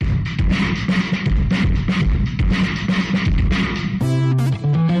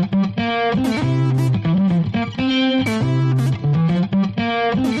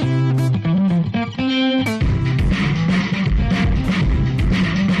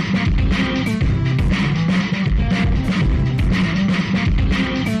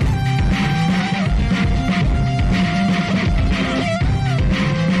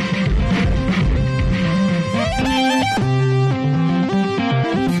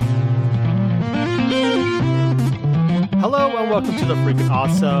Hello and welcome to The Freaking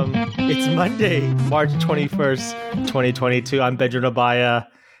Awesome. It's Monday, March 21st, 2022. I'm Benjamin Abaya.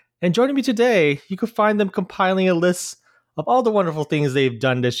 And joining me today, you can find them compiling a list of all the wonderful things they've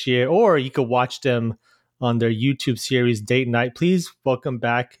done this year, or you could watch them on their YouTube series, Date Night. Please welcome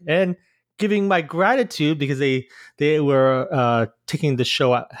back and giving my gratitude because they were taking the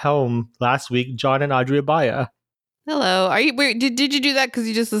show at home last week, John and Audrey Abaya. Hello. Are you? Did you do that because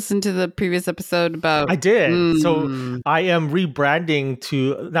you just listened to the previous episode about? I did. So I am rebranding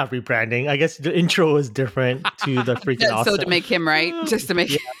to not rebranding. I guess the intro is different to The Freaking Awesome. So to make him right, just to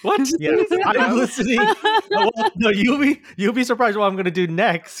make what? Yeah, I'm listening. No, you'll be surprised what I'm going to do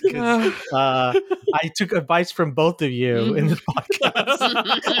next because I took advice from both of you in this podcast.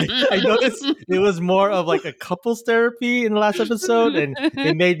 I noticed it was more of like a couples therapy in the last episode, and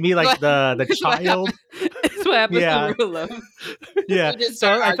it made me like the child. That's what happens to real love. Yeah,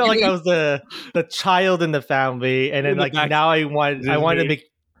 so I felt like I was the child in the family, and then like now I want to make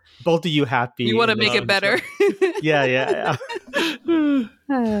both of you happy. You want to make it better. Yeah.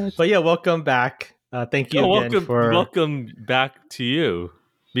 But yeah, welcome back. Thank you again welcome back to you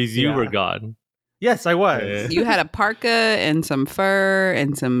because you were gone. Yes, I was. You had a parka and some fur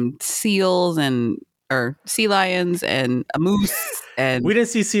and some seals or sea lions and a moose. And we didn't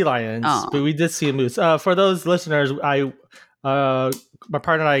see sea lions, but we did see a moose. For those listeners, my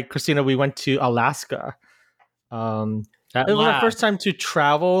partner and I, Christina, we went to Alaska. It was our first time to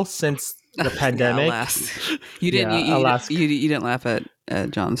travel since the pandemic. You didn't. You didn't laugh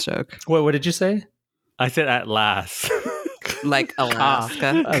at John's joke. What did you say? I said at last. Like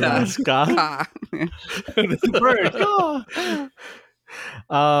Alaska. Alaska. The bird.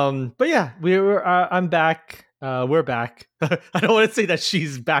 But yeah, I'm back. We're back. I don't want to say that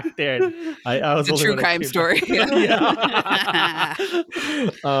she's back there. I was a true crime story. Yeah.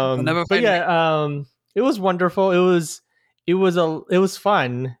 But yeah, it was wonderful. It was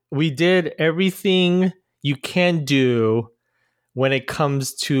fun. We did everything you can do when it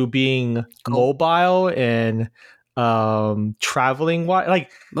comes to being mobile and traveling.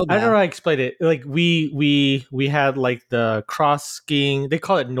 Like mobile. I don't know how to explain it. Like we had like the cross skiing. They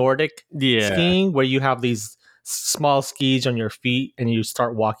call it Nordic skiing, where you have these small skis on your feet and you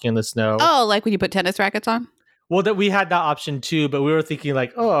start walking in the snow. Oh, like when you put tennis rackets on? Well, that we had that option too, but we were thinking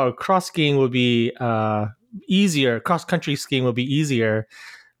like, cross skiing would be easier. Cross country skiing would be easier,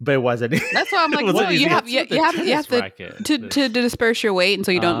 but it wasn't. That's why I'm like, well, you have to disperse your weight, and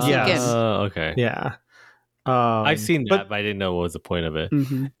so you don't sink in. Okay. Yeah. I've seen that, but I didn't know what was the point of it.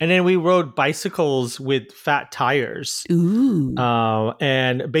 Mm-hmm. And then we rode bicycles with fat tires. Ooh.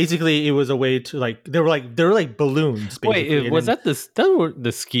 And basically, it was a way to like they were like balloons. Basically. Wait, was that the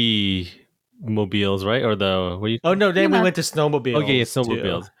ski mobiles, right? Or then we went to snowmobiles. Okay,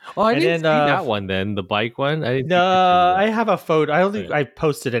 snowmobiles. Too. Oh, I didn't see that one then. The bike one. I have a photo. I don't think I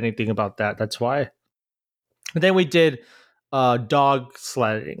posted anything about that. That's why. And then we did dog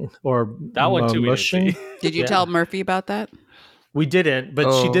sledding or that one too. Mushing. Did you tell Murphy about that? We didn't,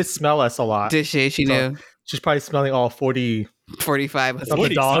 but she did smell us a lot. Did she? She knew. She's probably smelling all 45 of the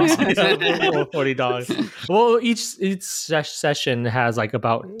dogs. 40 dogs. Well, each session has like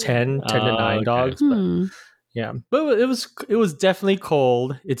about 10 to 9 dogs. But, yeah, but it was definitely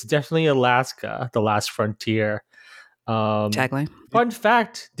cold. It's definitely Alaska, the last frontier. Tagline. Fun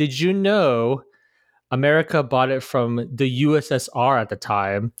fact: did you know America bought it from the USSR at the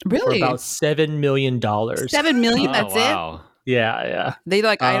time for about $7 million. $7 million? That's it? Yeah. They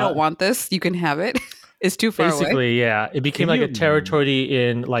like, I don't want this. You can have it. It's too far away. Basically, yeah. It became like a territory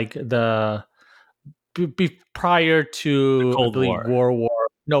in like the prior to the Cold War. World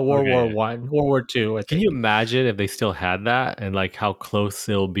War II. Can you imagine if they still had that and like how close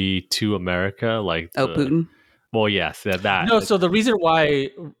it'll be to America? Like Putin. Well, yes, that. No, so the reason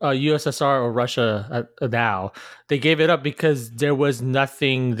why USSR or Russia now, they gave it up because there was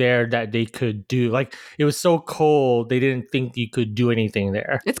nothing there that they could do. Like, it was so cold, they didn't think you could do anything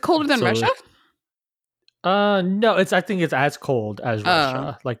there. It's colder than Russia? No, I think it's as cold as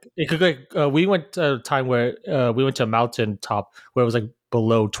Russia. Like, it could we went to a time where we went to a mountain top where it was like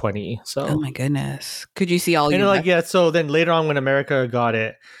below 20. So, oh my goodness. Could you see all so then later on when America got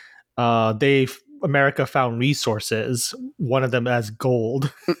it, America found resources, one of them as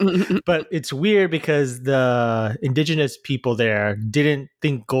gold. But it's weird because the indigenous people there didn't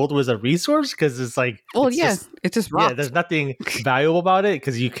think gold was a resource because it's like, it's just rock. Yeah, there's nothing valuable about it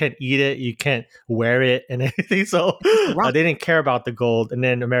because you can't eat it, you can't wear it and anything. So they didn't care about the gold. And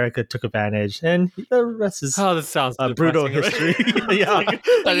then America took advantage, and the rest is this sounds brutal history. Yeah,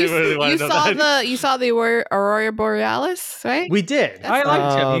 you saw the Aurora Borealis, right? We did. I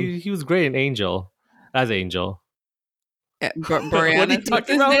liked him. He was great in Angel. As Angel. Boreanaz. What are you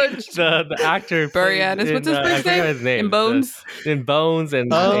talking about, Rich? The actor Boreanaz. What's his I first forgot name? his name. In Bones. In Bones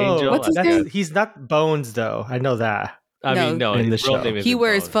and Oh, Angel. What's his name? He's not Bones though. I know that. I mean, no, in his the real show. name is He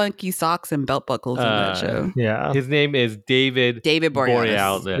wears Bones. funky socks and belt buckles in that show. Yeah. His name is David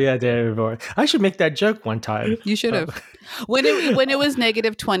Boreanaz. Yeah, David Boreanaz. I should make that joke one time. You should have. When it was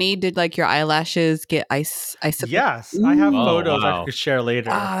 -20, did like your eyelashes get ice? Yes, I have Ooh. photos wow. I could share later.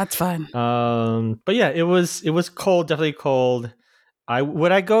 Ah, that's fun. But yeah, it was cold, definitely cold.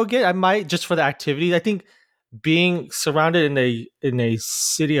 Would I go again? I might, just for the activity. I think being surrounded in a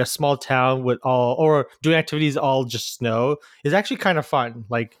city, a small town with or doing activities all just snow is actually kind of fun.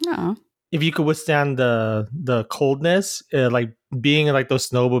 Like No. if you could withstand the coldness, like being in like those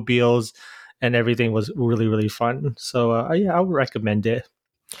snowmobiles and everything was really, really fun. So yeah, I would recommend it.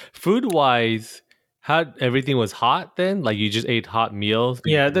 Food wise, how everything was hot then? Like you just ate hot meals?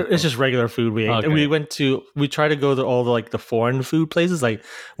 Yeah, it's just regular food we ate. Okay. We tried to go to all the foreign food places. Like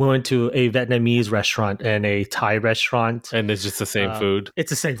we went to a Vietnamese restaurant and a Thai restaurant. And it's just the same food.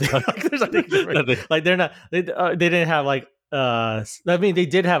 It's the same thing. Like, there's nothing different. Like they're not. They didn't have like. I mean, they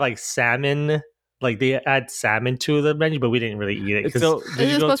did have like salmon. Like they add salmon to the menu, but we didn't really eat it. So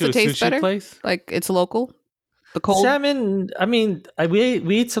did you go to a taste sushi better? place? Like it's local. The cold salmon. I mean, we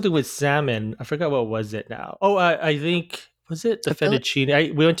ate something with salmon. I forgot what was it now. Oh, I think was it the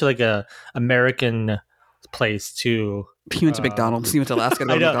fettuccine. We went to like a American place too. You went to McDonald's. You went to Alaska. I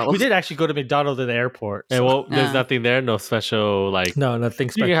know. McDonald's. We did actually go to McDonald's in the airport. And well, there's nothing there. No special like. No, nothing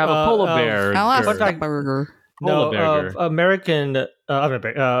special. You can have a polar bear. Alaska burger. No, burger. American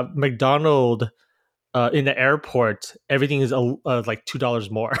McDonald's. In the airport, everything is like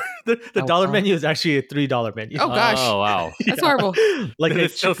 $2 more. the dollar menu is actually a $3 menu. Oh gosh! Oh wow, That's horrible. Like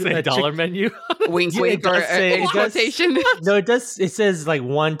it still say dollar menu. Wink, Yeah, wink, it does or say- it does- quotation. No, it does. It says like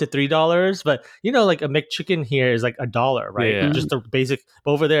 $1 to $3, but you know, like a McChicken here is like $1, right? Yeah. Just the basic.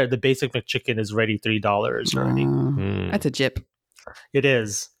 Over there, the basic McChicken is already $3 already. That's a jip. It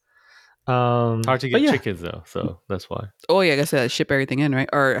is. Hard to but get yeah. chickens though, so that's why. Oh yeah, I guess ship everything in, right?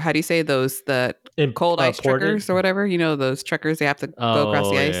 Or how do you say those cold ice Imported? truckers or whatever? You know those truckers, they have to go across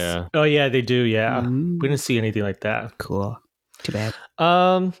the ice. Yeah. Oh yeah, they do. Yeah, Mm. we didn't see anything like that. Cool. Too bad.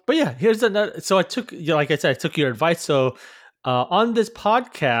 But yeah, here's another. So I took, like I said, I took your advice. So on this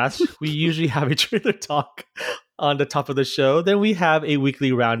podcast, we usually have a trailer talk on the top of the show. Then we have a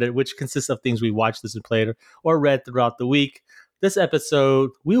weekly roundup, which consists of things we watched, listened, played, or read throughout the week. This episode,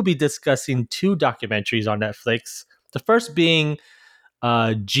 we'll be discussing 2 documentaries on Netflix. The first being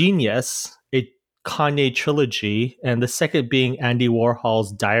Genius, a Kanye trilogy, and the second being Andy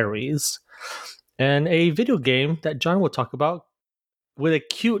Warhol's Diaries, and a video game that John will talk about with a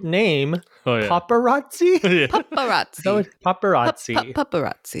cute name, Paparazzi. Yeah. Paparazzi. Paparazzi.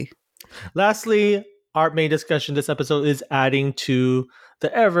 Paparazzi. Lastly, our main discussion this episode is adding to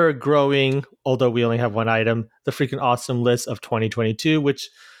the ever-growing, although we only have one item, the freaking awesome list of 2022, which,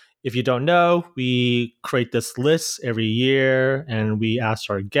 if you don't know, we create this list every year, and we ask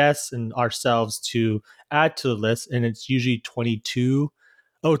our guests and ourselves to add to the list, and it's usually 22.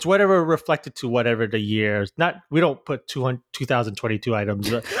 Oh, it's whatever reflected to whatever the years. We don't put 2022 items,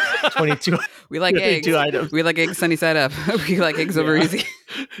 but 22. We like eggs. Items. We like eggs sunny side up. We like eggs over easy.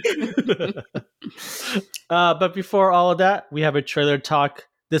 But before all of that, we have a trailer talk.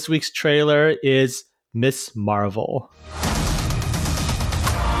 This week's trailer is Miss Marvel.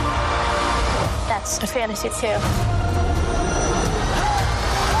 That's a fantasy too.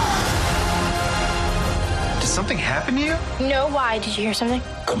 Did something happen to you? No, why? Did you hear something?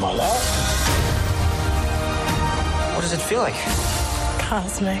 Come on out. What does it feel like?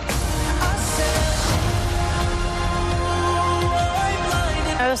 Cosmic.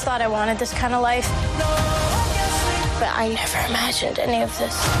 I always thought I wanted this kind of life, but I never imagined any of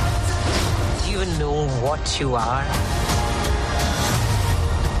this. Do you know what you are?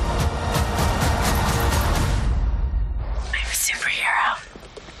 I'm a superhero.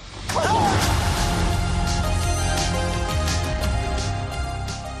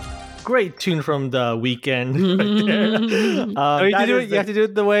 Great tune from the weekend right there. You have to do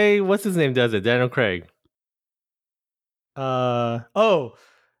it the way, what's his name does it? Daniel Craig.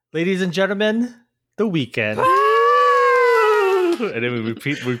 Ladies and gentlemen, The Weeknd. And then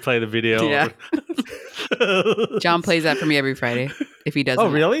we play the video. Yeah. John plays that for me every Friday. If he doesn't, Oh,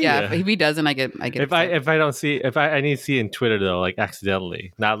 really? Yeah. Yeah. If he doesn't, I get. If I don't see, I need to see it in Twitter though, like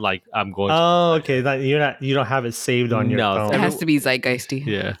accidentally, not like I'm going. Oh, okay. You don't have it saved on your No, phone. It has to be zeitgeisty.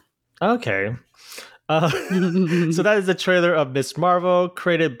 Yeah. Okay. So that is the trailer of Miss Marvel,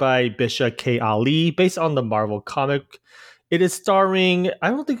 created by Bisha K. Ali, based on the Marvel comic. It is starring, I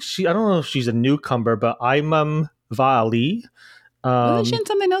don't know if she's a newcomer, but Imam Vali. Wasn't she in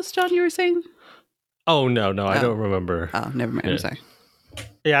something else, John? You were saying? Oh no, I don't remember. Oh, never mind. Yeah. I'm sorry.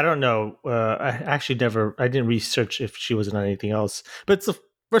 Yeah, I don't know. I actually I didn't research if she was in anything else, but it's the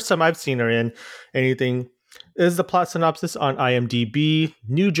first time I've seen her in anything. This is the plot synopsis on IMDb.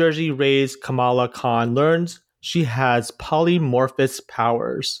 New Jersey raised Kamala Khan learns she has polymorphous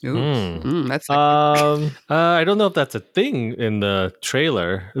powers. Ooh, that's sexy. I don't know if that's a thing in the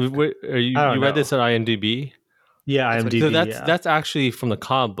trailer. You read this on IMDb? Yeah, IMDb. So that's actually from the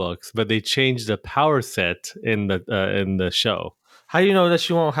comic books, but they changed the power set in the show. How do you know that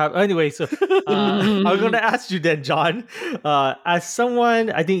she won't have? Anyway, so I'm going to ask you then, John. As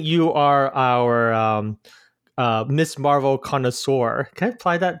someone, I think you are our Miss Marvel connoisseur. Can I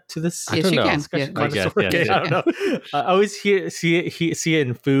apply that to this? Yes, you can. Yeah. I guess, Okay, I don't know. I always see it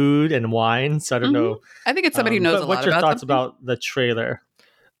in food and wine, so I don't know. I think it's somebody who knows a lot about What's your thoughts something. about the trailer?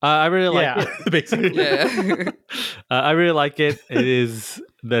 I really like it. Basically. Yeah. I really like it. It is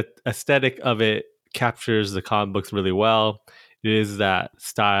the aesthetic of it captures the comic books really well. It is that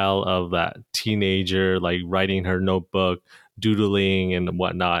style of that teenager like writing her notebook, doodling and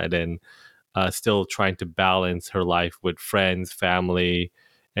whatnot, and still trying to balance her life with friends, family,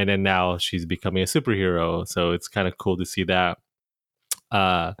 and then now she's becoming a superhero. So it's kind of cool to see that.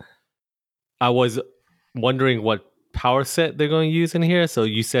 I was wondering what power set they're going to use in here. So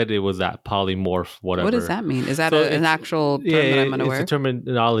you said it was that polymorph, whatever. What does that mean? Is that an actual term that I'm unaware? It's a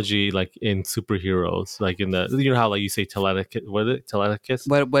terminology like in superheroes, like in the how like you say telepathy. What is it? Telepathy.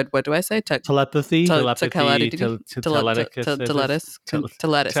 What do I say? Telepathy. Teletubbies.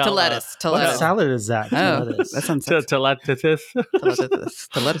 What salad is that? Oh, that sounds sexy. Telepathy.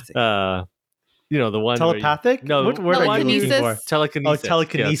 The one telepathic. What word are you looking for? Telekinesis. Oh,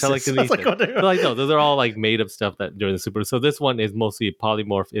 telekinesis. Yeah, telekinesis. No, those are all like made up stuff that during the super. So this one is mostly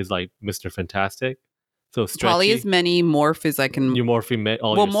polymorph is like Mr. Fantastic. So stretchy. Poly is many, morph is like you morph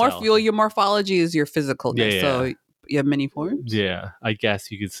all your morphology is your physicalness. Yeah. So you have many forms. Yeah, I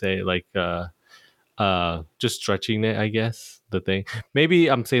guess you could say like just stretching it. I guess the thing. Maybe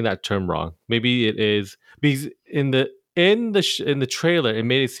I'm saying that term wrong. Maybe it is because in the trailer it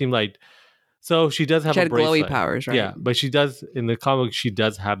made it seem like. So she does have a bracelet. Glowy powers, right? Yeah, but she does in the comic. She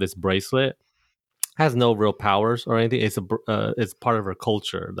does have this bracelet. Has no real powers or anything. It's part of her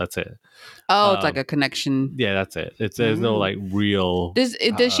culture. That's it. Oh, it's like a connection. Yeah, that's it. There's no like real. Does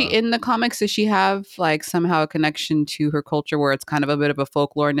she in the comics? Does she have like somehow a connection to her culture where it's kind of a bit of a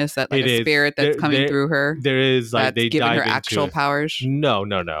folkloreness that like a spirit that's coming through her? There is like they giving dive her into actual powers. No.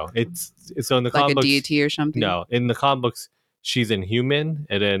 It's so in the like comic books, a deity or something. No, in the comic books she's inhuman,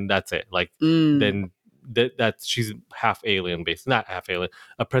 and then that's it. Like then that she's half alien based, not half alien.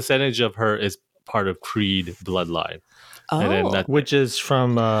 A percentage of her is part of Creed bloodline. Oh, which is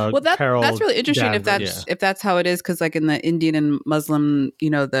from that's really interesting Danvers. if that's how it is, because like in the Indian and Muslim, I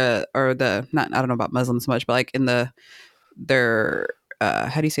don't know about Muslims so much, but like in their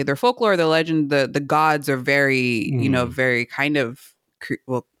how do you say their folklore, their legend, the gods are very very kind of I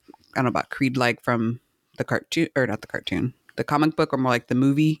don't know about Creed like from the cartoon or not the cartoon. The comic book or more like the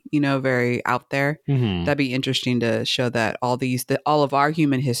movie, very out there. Mm-hmm. That'd be interesting to show that all of our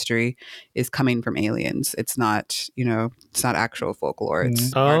human history is coming from aliens. It's not, it's not actual folklore.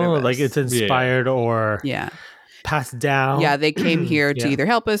 It's like it's inspired or passed down. Yeah, they came here to either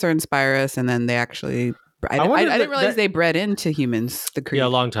help us or inspire us, and then they actually. I didn't realize they bred into humans. The Creed. Yeah, a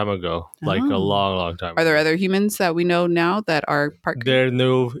long time ago, like a long time. Are there other humans that we know now that are part? They're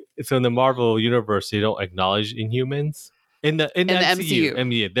new. So in the Marvel universe, they don't acknowledge Inhumans. In the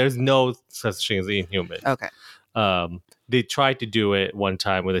MCU, there's no such thing as Inhumans. Okay. They tried to do it one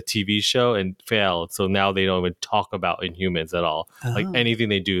time with a TV show and failed. So now they don't even talk about Inhumans at all. Like anything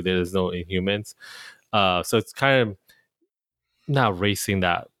they do, there's no Inhumans. So it's kind of not erasing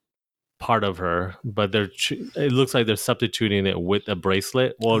that part of her, but it looks like they're substituting it with a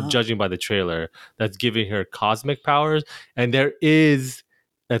bracelet. Well, judging by the trailer, that's giving her cosmic powers. And there is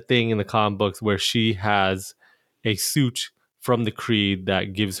a thing in the comic books where she has a suit from the Creed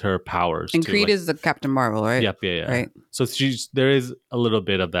that gives her powers. And Creed is the Captain Marvel, right? Yep, yeah. Right. So there is a little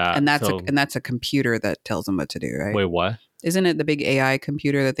bit of that, and that's a computer that tells them what to do, right? Wait, what? Isn't it the big AI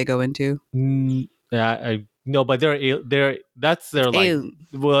computer that they go into? Yeah, no, but that's their like.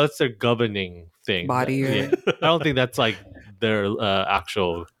 Well, that's their governing thing. Body. I don't think that's like their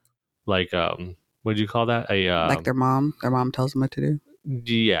actual like what do you call that? Like their mom. Their mom tells them what to do.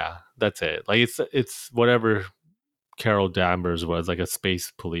 Yeah, that's it. Like it's whatever Carol Danvers was, like a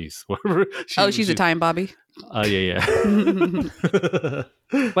space police. She's a time Bobby. Yeah.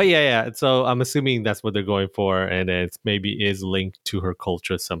 But yeah. So I'm assuming that's what they're going for, and it maybe is linked to her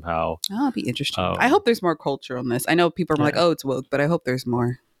culture somehow. Oh, that'll be interesting. I hope there's more culture on this. I know people are like, "Oh, it's woke," but I hope there's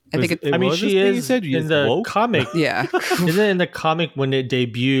more. I think it's. I mean, she is in the woke? Comic. Yeah, isn't it in the comic when it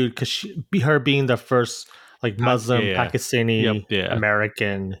debuted? Because her being the first like Muslim Pakistani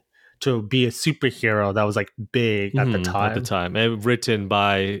American to be a superhero that was like big at the time. At the time, and written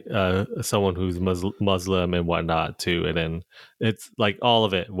by someone who's Muslim and whatnot too. And then it's like all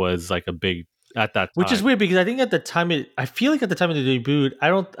of it was like a big at that time. Which is weird because I think at the time I feel like at the time of the debut, I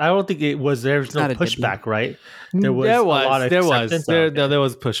don't think it was there was no pushback, right? There was a lot of acceptance. There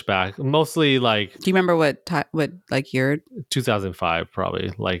was pushback. Mostly like. Do you remember what like year? 2005,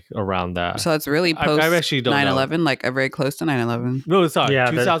 probably like around that. So it's really post 9/11, like very close to 9/11. No, sorry,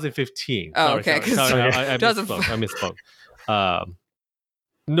 2015. Oh, okay. Sorry. I misspoke.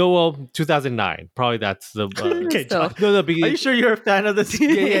 No, well, 2009. Probably that's the. Okay, John. No, because, are you sure you're a fan of this?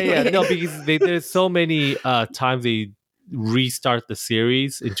 Yeah. No, because there's so many times they restart the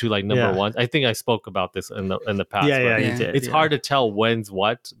series into like number one. I think I spoke about this in the past. Yeah, you did. It's hard to tell when's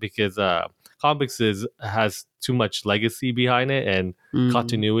what because comics has too much legacy behind it and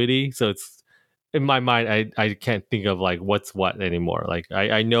continuity. So it's in my mind, I can't think of like what's what anymore. Like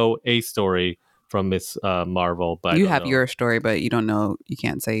I know a story from Miss Marvel, but you have your story, but you don't know. You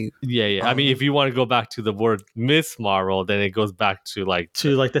can't say. Yeah. I mean, if you want to go back to the word Miss Marvel, then it goes back to like the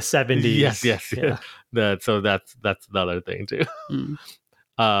 70s. Yes. Yeah. So that's another thing too.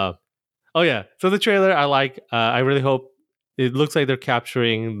 Oh yeah. So the trailer, I like. I really hope it looks like they're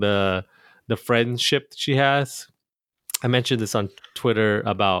capturing the friendship that she has. I mentioned this on Twitter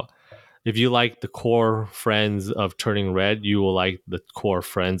about. If you like the core friends of Turning Red, you will like the core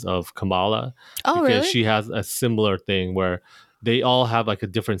friends of Kamala. Oh, because really? she has a similar thing where they all have like a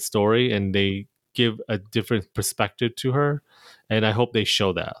different story and they give a different perspective to her. And I hope they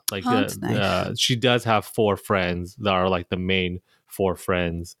show that. Like nice. She does have 4 friends that are like the main 4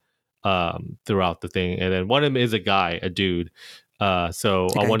 friends throughout the thing. And then one of them is a dude. So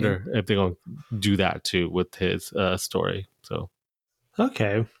I wonder if they're going to do that too with his story. So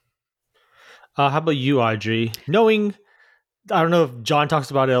okay. How about you, Audrey? Knowing, I don't know if John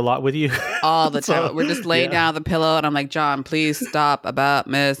talks about it a lot with you. All the time. We're just laying down on the pillow and I'm like, John, please stop about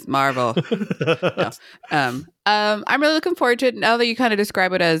Miss Marvel. No. I'm really looking forward to it. Now that you kind of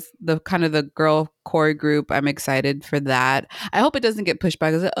describe it as the kind of the girl core group, I'm excited for that. I hope it doesn't get pushed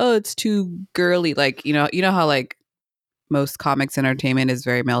back as, it's too girly. Like, you know how like most comics entertainment is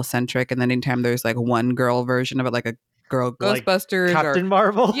very male centric. And then anytime there's like one girl version of it, like a girl Ghostbusters, like Captain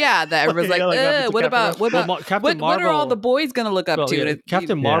Marvel. Yeah, that everyone's like, what about Captain Marvel? What are all the boys gonna look up to? Yeah,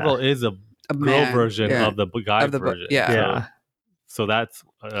 Captain Marvel is a girl version of the guy version. Yeah. So that's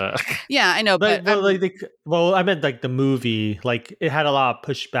yeah, I know, but I meant like the movie, like it had a lot of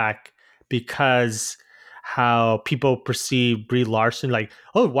pushback because how people perceive Brie Larson, like,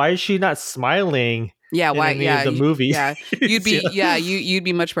 oh, why is she not smiling? Yeah, why? Yeah, the movie. Yeah, you'd be. You'd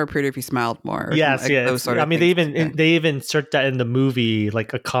be much more pretty if you smiled more. Yes, like those sort of things. They even insert that in the movie,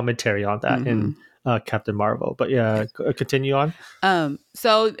 like a commentary on that in Captain Marvel. But yeah, continue on.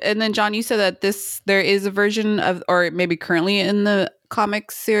 So, and then John, you said that there is a version of, or maybe currently in the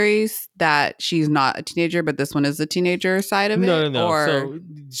comics series that she's not a teenager, but this one is the teenager side of it. No. Or so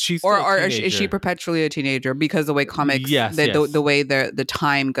she's or is she perpetually a teenager because the way comics, the way the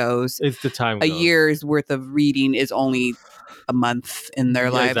time goes, it's the time. A year's worth of reading is only a month in their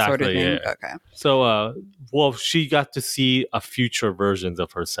life, sort of thing. Yeah. Okay. So, she got to see a future versions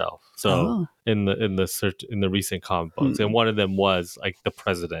of herself. So in the recent comic books, and one of them was like the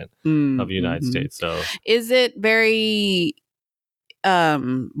president of the United States. So is it very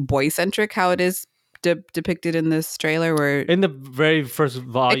boy centric how it is depicted in this trailer? Where in the very first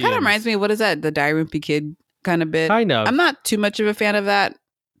volume, it kind of reminds me of, what is that, the Diary Wimpy Kid kind of bit? Kind of. I'm not too much of a fan of that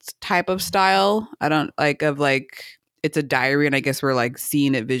type of style. I don't like it's a diary and I guess we're like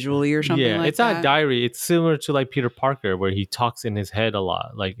seeing it visually or something. Yeah, it's not a diary. It's similar to like Peter Parker where he talks in his head a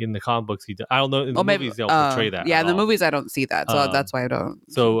lot. Like in the comic books, I don't know. In the movies, they'll portray that. Yeah, in the movies, I don't see that. So that's why I don't.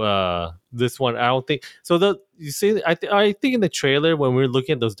 So this one, I don't think. So you see, I think in the trailer when we're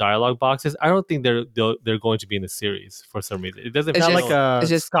looking at those dialogue boxes, I don't think they're going to be in the series for some reason. It doesn't. It's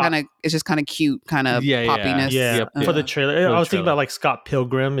just kind of cute, kind of poppiness. Yeah, for the trailer. I was thinking about like Scott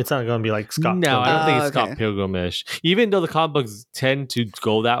Pilgrim. It's not going to be like Scott. No, Pilgrim. I don't think it's Scott Pilgrim-ish. Even though the comic books tend to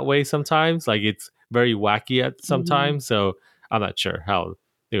go that way sometimes, like it's very wacky at sometimes. So I'm not sure how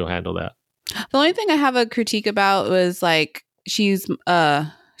they'll handle that. The only thing I have a critique about was like she's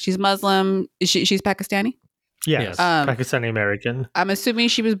Muslim. She's Pakistani. Yes, Pakistani American. I'm assuming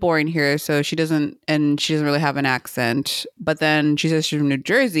she was born here, so she doesn't really have an accent. But then she says she's from New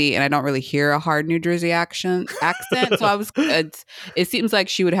Jersey, and I don't really hear a hard New Jersey accent. So it seems like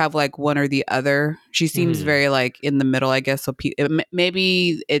she would have like one or the other. She seems very like in the middle, I guess. So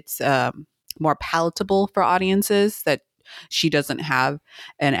maybe it's more palatable for audiences that she doesn't have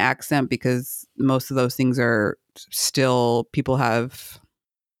an accent, because most of those things are still, people have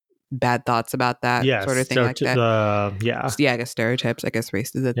bad thoughts about that sort of thing, like that. I guess stereotypes. I guess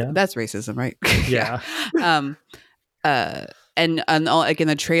racism. That's racism, right? Yeah. And like in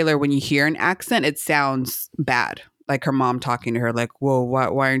the trailer, when you hear an accent, it sounds bad. Like her mom talking to her, like, "Whoa,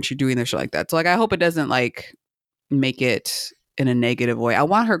 why aren't you doing this?" Shit like that. So like, I hope it doesn't like make it in a negative way. I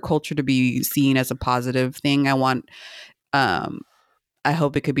want her culture to be seen as a positive thing. I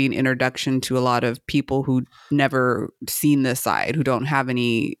hope it could be an introduction to a lot of people who never seen this side, who don't have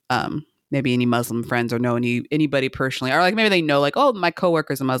any, maybe any Muslim friends or know anybody personally, or like maybe they know like, oh, my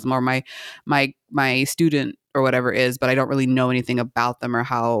coworker's a Muslim, or my student or whatever is, but I don't really know anything about them or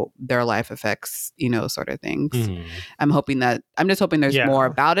how their life affects, sort of things. I'm just hoping there's more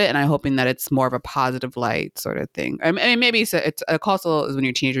about it, and I'm hoping that it's more of a positive light sort of thing. I mean, maybe it's a cultural is when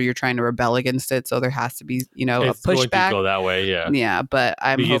you're a teenager, you're trying to rebel against it, so there has to be, a pushback. Going to go that way, yeah. But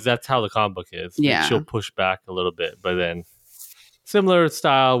because that's how the comic book is. Yeah, she'll push back a little bit, but then similar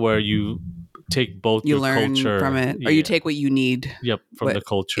style where you take both you your learn culture from it, or you take what you need. From the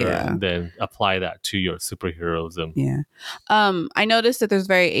culture, and then apply that to your superheroism. Yeah. I noticed that there's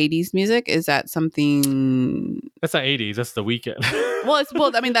very 80s music. Is that something? That's not 80s. That's The Weeknd.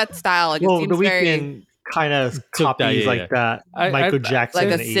 I mean that style. Like, well, it seems The very Weeknd kind of copies that Michael Jackson,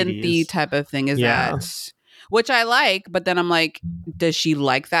 like a synthy type of thing. Is that? Which I like, but then I'm like, does she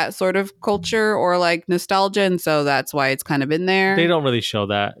like that sort of culture or like nostalgia? And so that's why it's kind of in there. They don't really show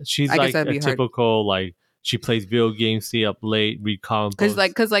that. She's like a typical, like, she plays video games, stay up late, read comic books.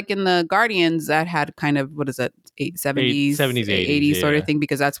 Because like in the Guardians, that had kind of, what is it, 70s, 80s sort of thing,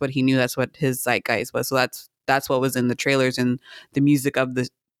 because that's what he knew. That's what his zeitgeist was. So that's what was in the trailers and the music of the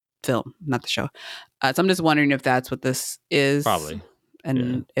film, not the show. So I'm just wondering if that's what this is. Probably.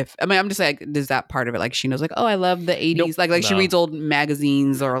 And I'm just like, is that part of it? Like, she knows like, oh, I love the 80s. Nope, she reads old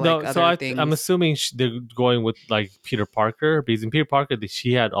magazines or like other things. I'm assuming they're going with like Peter Parker, because in Peter Parker,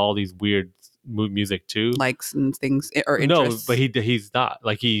 she had all these weird music too. Likes and things or interests. No, but he's not.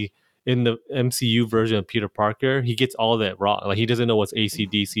 Like, in the MCU version of Peter Parker, he gets all that wrong. Like, he doesn't know what's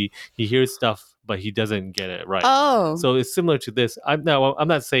AC/DC. He hears stuff, but he doesn't get it right. Oh. So it's similar to this. I'm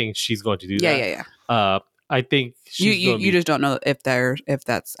not saying she's going to do that. Yeah. I think you just don't know if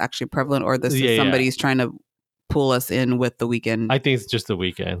that's actually prevalent, or this is somebody's trying to pull us in with The Weeknd. I think it's just The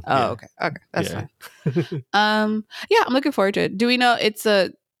Weeknd. Oh, okay, that's fine. I'm looking forward to it. Do we know it's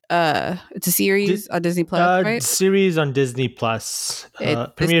a series on Disney Plus, right? Series on Disney Plus.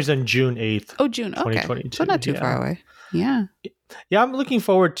 Premieres on June 8th. Oh, June. Okay, 2022. So not too far away. Yeah. Yeah, I'm looking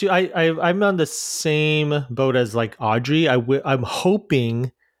forward to. I'm on the same boat as like Audrey. I'm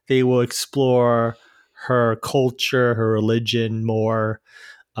hoping they will explore her culture, her religion more,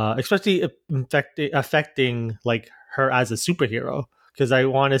 especially affecting like her as a superhero. Because I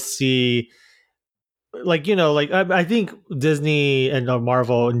want to see, like, I think Disney and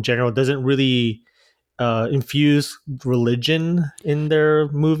Marvel in general doesn't really infuse religion in their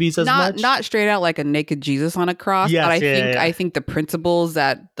movies as much. Not straight out like a naked Jesus on a cross. Yes, but I think the principles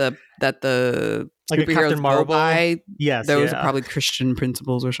that the like superheroes go by, those are probably Christian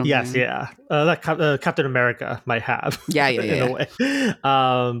principles or something. Yes, that Captain America might have. In a way.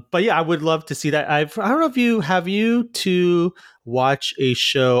 But yeah, I would love to see that. I don't know if you have to watch a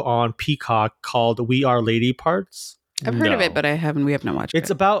show on Peacock called We Are Lady Parts. I've heard of it, but we have not watched it. It's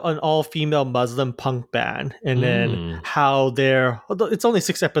about an all-female Muslim punk band, and then how it's only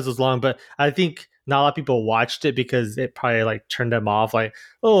 6 episodes long, but I think not a lot of people watched it because it probably like turned them off. Like,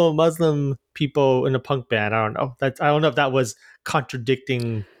 oh, Muslim people in a punk band. I don't know. I don't know if that was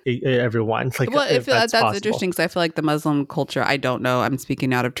contradicting everyone. Like, well, that's interesting, because I feel like the Muslim culture, I don't know, I'm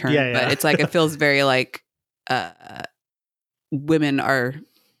speaking out of turn, but it's like, it feels very like women are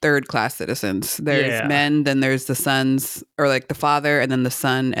third-class citizens. There's men, then there's the sons, or like the father, and then the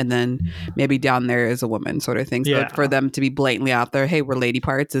son, and then maybe down there is a woman, sort of thing. So for them to be blatantly out there, hey, we're lady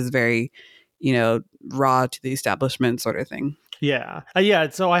parts, is very, raw to the establishment sort of thing.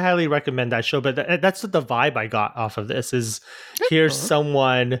 So I highly recommend that show. But that's what the vibe I got off of this is. Here's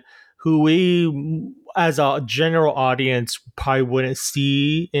someone who we, as a general audience, probably wouldn't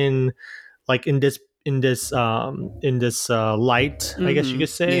see in this light, I guess you could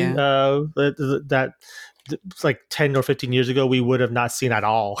say, that like 10 or 15 years ago we would have not seen at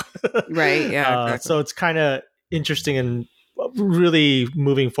all. Right. Yeah. Exactly. So it's kind of interesting and really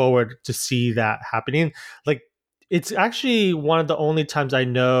moving forward to see that happening. Like, it's actually one of the only times I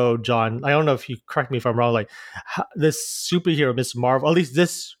know, John, I don't know if you correct me if I'm wrong, like this superhero Miss Marvel, at least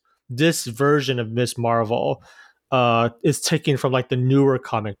this version of Miss Marvel is taken from like the newer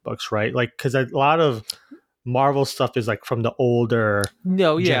comic books, right? Like, because a lot of Marvel stuff is like from the older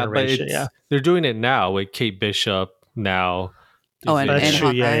generation. But they're doing it now with Kate Bishop now. That's true.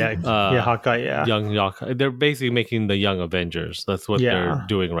 Hawkeye. Hawkeye. Yeah, young Hawkeye. They're basically making the Young Avengers. That's what they're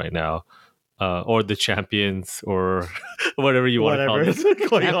doing right now. Or the Champions, or whatever you want to call it.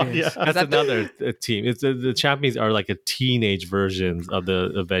 Going on. Yeah, that's another team. It's the Champions are like a teenage versions of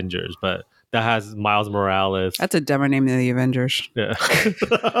the Avengers, but that has Miles Morales. That's a dumber name than the Avengers. Yeah.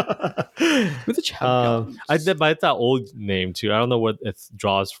 With the Champions. But it's that old name too. I don't know what it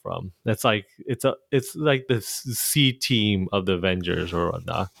draws from. It's like it's like the C team of the Avengers or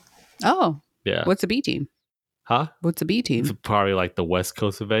whatnot. Oh, yeah. What's a B team? Huh? What's a B team? It's probably like the West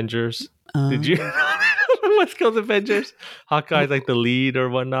Coast Avengers. Did you? West Coast Avengers. Hawkeye's like the lead or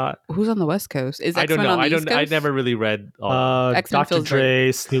whatnot. Who's on the West Coast? Is I don't X-Men know. on the I East don't. Coast? I never really read. X-Men Dr.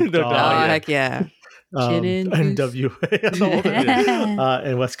 Dre, Snoop Dogg. Oh, heck yeah. NWA,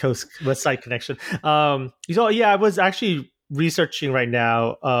 and West Side Connection. So yeah, I was actually researching right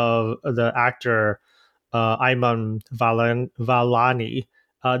now of the actor Iman Vellani.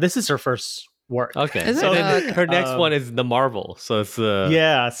 This is her first work. Okay, so her next one is The Marvel, so it's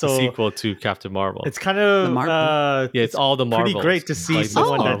the sequel to Captain Marvel. It's kind of it's all the Marvels. Pretty great to see like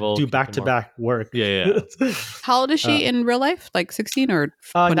someone Marvel, that do back-to-back work. Yeah. How old is she in real life? Like 16 or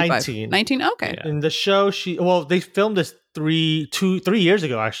 19? 19. Okay. In the show, they filmed this 3 years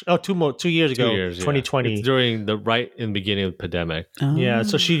ago. Actually, 2 years ago, 2020. It's during right in the beginning of the pandemic. Yeah,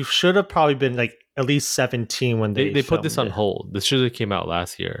 so she should have probably been like at least 17 when they put this on hold. This should have came out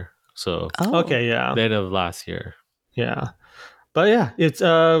last year. So okay, yeah, the end of last year. Yeah, but yeah, it's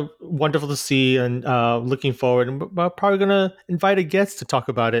wonderful to see, and looking forward. And we're probably gonna invite a guest to talk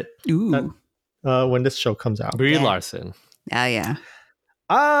about it when this show comes out. Brie Larson. Oh yeah.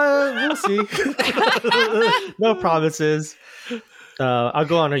 We'll see. No promises. I'll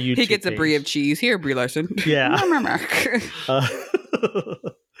go on her YouTube. He gets page. A brie of cheese. Here, Brie Larson. Yeah.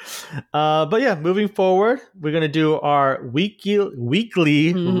 But yeah, moving forward, we're gonna do our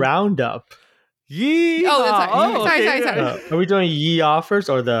weekly roundup. Yee! Oh, that's sorry. Are we doing yee offers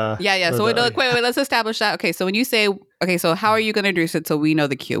or the? Yeah. Or So wait. Let's establish that. Okay. So when you say, so how are you gonna introduce it so we know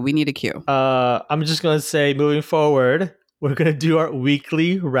the cue? We need a cue. I'm just gonna say, moving forward, we're gonna do our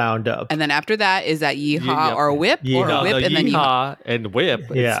weekly roundup, and then after that is that yeehaw or whip or whip and then yeehaw and whip.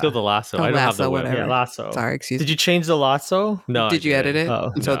 It's still the lasso. I don't have the whip. Whatever. Yeah, lasso. Sorry, excuse me. Did you change the lasso? No. Did you edit it?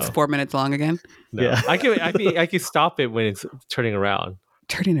 So it's 4 minutes long again. No. Yeah. I can stop it when it's turning around.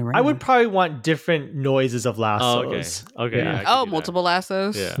 Turning around. I would probably want different noises of lassos. Oh, okay. Yeah. Multiple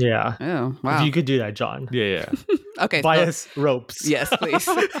lassos. Yeah. Oh, wow. If you could do that, John. Yeah. Okay. Buy us ropes. Yes, please.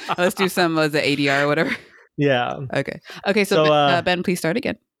 Let's do some the ADR or whatever. Yeah. Okay. So Ben, please start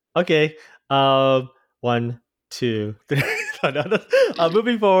again. Okay. 1, 2, 3.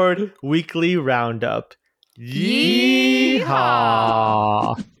 Moving forward, weekly roundup. Yeehaw!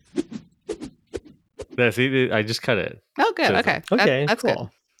 See, I just cut it. Oh, good. Okay. That's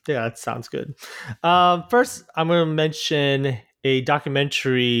cool. Good. Yeah, that sounds good. First, I'm going to mention a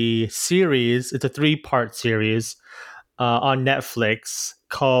documentary series. It's a 3-part series on Netflix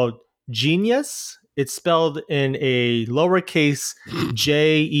called Genius. It's spelled in a lowercase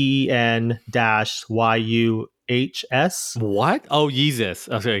JEN-YUHS. What? Oh, Jesus.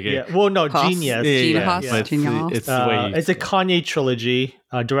 Okay. Yeah. Well, no, Genius. Genius. It's the way it's a Kanye trilogy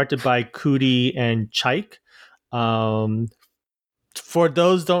directed by Cootie and Chaik. For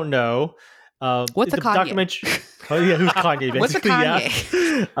those don't know, what's a Kanye? Documentary. Oh yeah, who's Kanye? Basically, What's a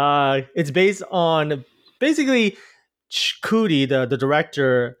Kanye? Yeah. It's based on basically Cootie, the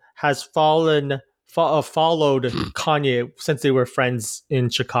director, has followed Kanye since they were friends in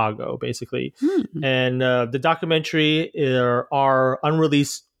Chicago, basically. And the documentary are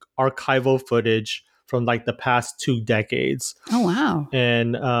unreleased archival footage from like the past 2 decades. Oh wow!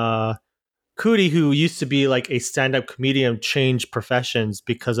 And Cootie, who used to be like a stand-up comedian, changed professions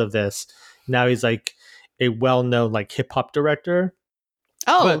because of this. Now he's like a well-known like hip-hop director.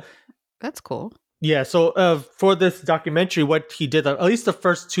 Oh, that's cool. Yeah, so for this documentary, what he did, at least the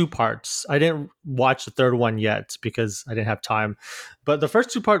first 2 parts, I didn't watch the third one yet because I didn't have time. But the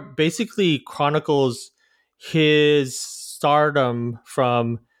first 2 part basically chronicles his stardom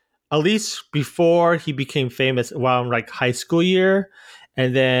from at least before he became famous around like high school year.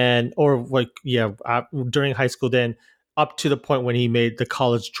 And then, during high school, then up to the point when he made The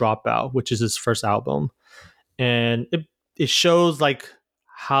College Dropout, which is his first album. and it shows like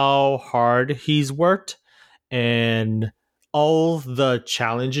how hard he's worked and all the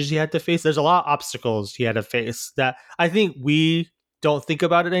challenges he had to face. There's a lot of obstacles he had to face that I think we don't think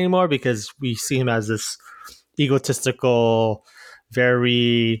about it anymore because we see him as this egotistical,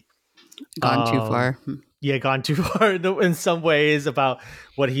 very Gone too far. Yeah, gone too far in some ways about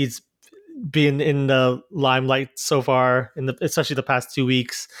what he's been in the limelight so far, especially the past 2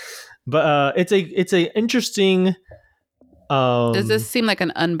 weeks. But it's a interesting. Does this seem like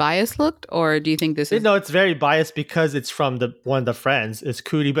an unbiased look, or do you think this is? No, it's very biased because it's from one of the friends. It's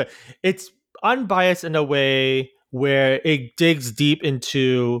Cootie, but it's unbiased in a way where it digs deep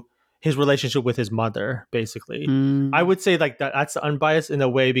into his relationship with his mother. Basically, I would say like that's unbiased in a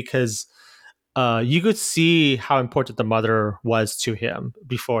way because you could see how important the mother was to him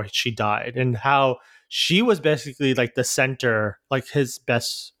before she died, and how she was basically like the center, like his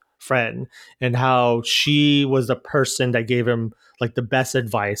best friend, and how she was the person that gave him like the best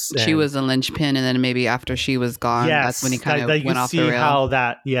advice. She was a linchpin, and then maybe after she was gone, that's when he kind of went off the rail. How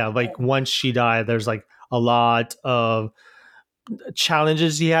that, like once she died, there's like a lot of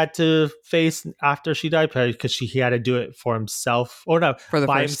challenges he had to face after she died because he had to do it for himself or no for the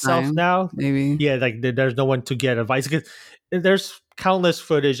by first himself time, now maybe. Yeah, like there's no one to get advice because there's countless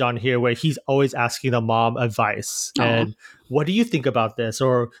footage on here where he's always asking the mom advice. And what do you think about this,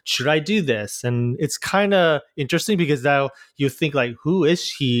 or should I do this? And it's kind of interesting because now you think like, who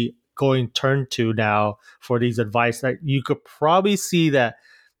is he going to turn to now for these advice that you could probably see that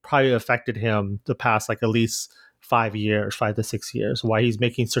probably affected him the past like at least 5 to 6 years, why he's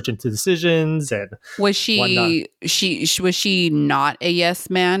making certain decisions. And was she not a yes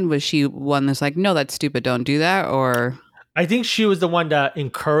man? Was she one that's like, no, that's stupid, don't do that? Or I think she was the one that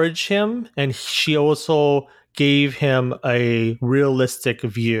encouraged him, and she also gave him a realistic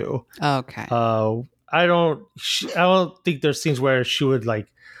view. Okay. I don't think there's scenes where she would like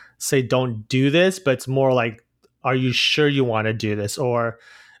say don't do this, but it's more like, are you sure you want to do this? Or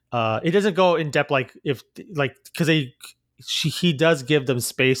it doesn't go in depth like if like because he does give them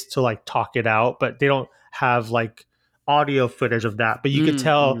space to like talk it out, but they don't have like audio footage of that. But you could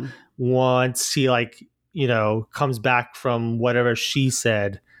tell once he like comes back from whatever she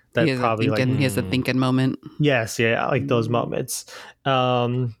said that he probably he has a thinking moment. Yes, yeah, like those moments.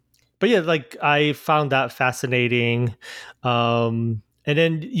 But yeah, like I found that fascinating. And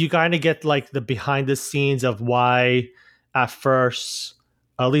then you kind of get like the behind the scenes of why at first,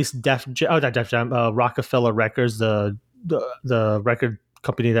 at least not Def Jam, Rockefeller Records, the record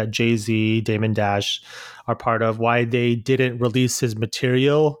company that Jay-Z, Damon Dash are part of, why they didn't release his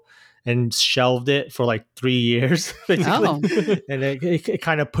material and shelved it for like 3 years, basically. And it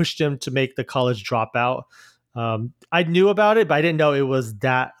kind of pushed him to make the College Dropout. I knew about it, but I didn't know it was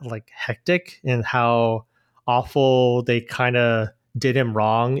that like hectic and how awful they kind of did him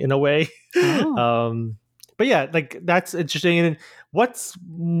wrong in a way. But yeah, like that's interesting. And what's a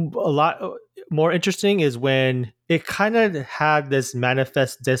lot more interesting is when it kind of had this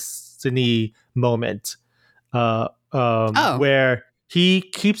manifest destiny moment where he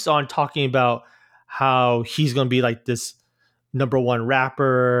keeps on talking about how he's going to be like this number one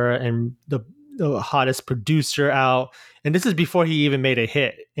rapper and the hottest producer out. And this is before he even made a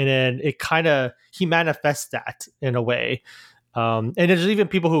hit. And then it kind of, he manifests that in a way. And there's even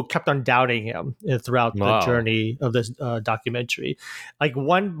people who kept on doubting him throughout the journey of this documentary. Like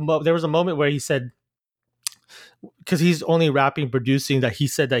there was a moment where he said, because he's only rapping, producing, that he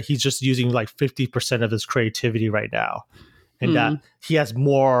said that he's just using like 50% of his creativity right now. And that he has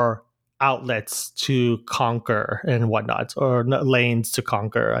more outlets to conquer and whatnot, or lanes to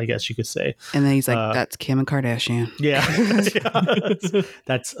conquer, I guess you could say. And then he's like, that's Kim and Kardashian. Yeah.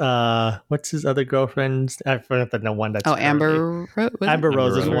 That's what's his other girlfriend? I forgot the one that's Amber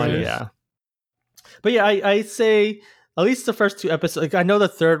Rose is one. Yeah. But yeah, I say at least the first 2 episodes. Like I know the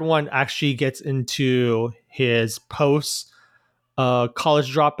third one actually gets into his post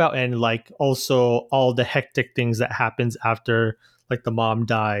college dropout and like also all the hectic things that happens after like the mom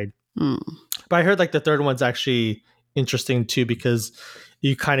died. But I heard like the third one's actually interesting too, because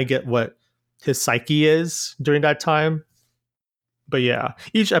you kind of get what his psyche is during that time. But yeah,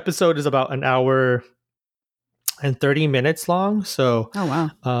 each episode is about an hour and 30 minutes long. So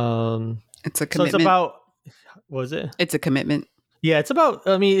it's a commitment. So it's about, what was it? It's a commitment. Yeah, it's about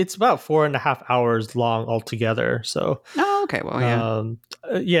 4.5 hours long altogether. So okay, well,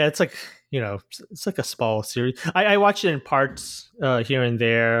 yeah, it's like, it's like a small series. I watch it in parts here and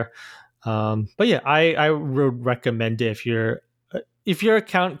there. But yeah, I would recommend it if you're a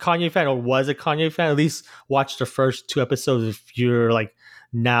Kanye fan or was a Kanye fan. At least watch the first 2 episodes if you're like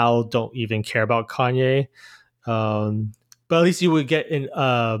now don't even care about Kanye. But at least you would get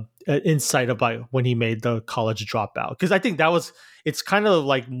an insight about when he made the college dropout, because I think it's kind of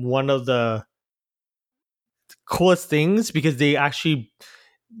like one of the coolest things, because they actually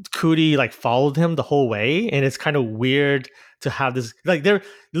Cootie like followed him the whole way, and it's kind of weird to have this like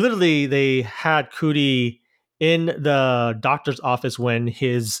they had Cootie in the doctor's office when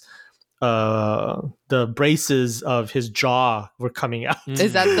his the braces of his jaw were coming out.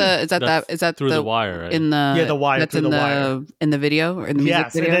 Is that through the wire, right? in the the wire that's through in the wire in the video or in the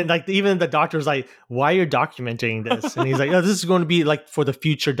music video? And then like even the doctor's like, why are you documenting this? And he's like, oh, this is going to be like for the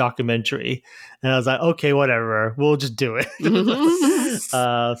future documentary. And I was like, okay, whatever, we'll just do it.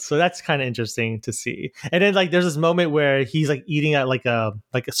 So that's kind of interesting to see. And then like there's this moment where he's like eating at like a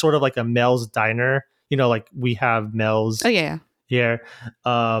sort of like a Mel's diner, like we have Mel's here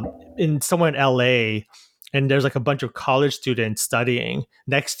in somewhere in LA, and there's like a bunch of college students studying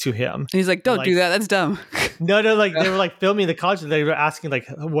next to him. And he's like, don't do that, that's dumb. No, like they were like filming the college, and they were asking like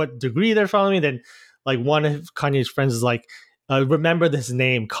what degree they're from. And then like one of Kanye's friends is like, remember this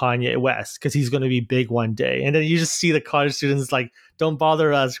name, Kanye West, because he's going to be big one day. And then you just see the college students like, don't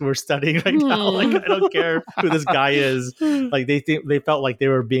bother us, we're studying right now. Like, I don't care who this guy is. Like they felt like they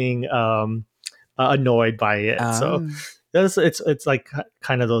were being annoyed by it. So it's like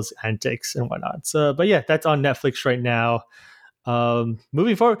kind of those antics and whatnot. So, but yeah, that's on Netflix right now.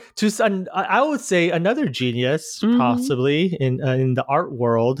 Moving forward to I would say another genius, possibly in the art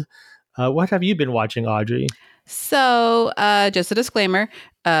world. What have you been watching, Audrey? So, just a disclaimer,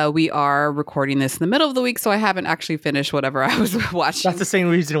 we are recording this in the middle of the week, so I haven't actually finished whatever I was watching. That's the same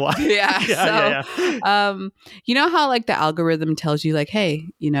reason why. Yeah. You know how like the algorithm tells you like, hey,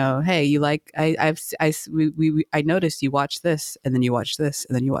 hey, you like, I noticed you watch this, and then you watch this,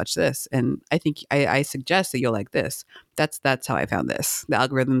 and then you watch this, and I think I suggest that you'll like this. That's how I found this. The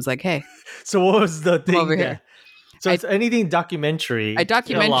algorithm's like, hey. So what was the thing over here? So it's anything documentary. A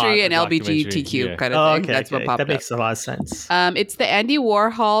documentary and LGBTQ kind of thing. Okay, That's what popped up. That makes a lot of sense. It's the Andy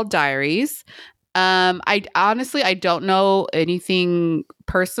Warhol Diaries. I honestly, I don't know anything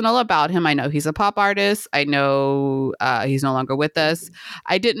personal about him. I know he's a pop artist. I know he's no longer with us.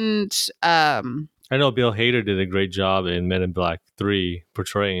 I didn't... I know Bill Hader did a great job in Men in Black 3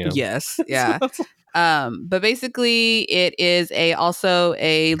 portraying him. Yes, yeah. But basically it is also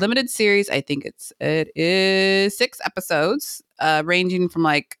a limited series. I think it is 6 episodes, ranging from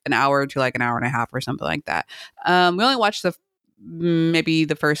like an hour to like an hour and a half or something like that. We only watched maybe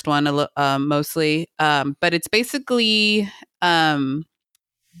the first one mostly. But it's basically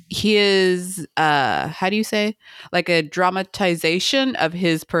his how do you say, like a dramatization of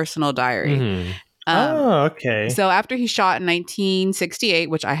his personal diary. Mm-hmm. Okay. So after he shot in 1968,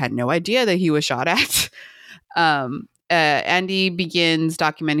 which I had no idea that he was shot at, Andy begins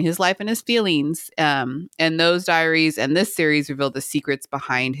documenting his life and his feelings. And those diaries and this series reveal the secrets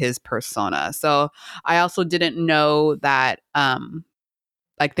behind his persona. So I also didn't know that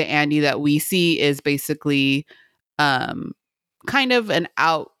like the Andy that we see is basically kind of an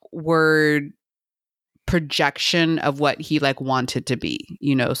outward projection of what he like wanted to be,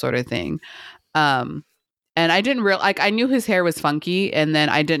 sort of thing. And I didn't I knew his hair was funky, and then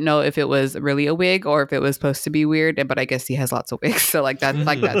I didn't know if it was really a wig or if it was supposed to be weird. But I guess he has lots of wigs, so that's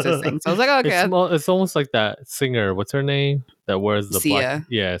his thing. So I was like, oh, okay, it's almost like that singer. What's her name? That wears the Sia.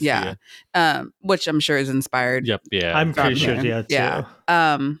 Black. Yeah. Which I'm sure is inspired. Yep. Yeah. I'm pretty sure. Yeah. Too. Yeah.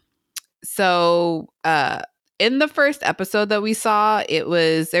 So in the first episode that we saw, it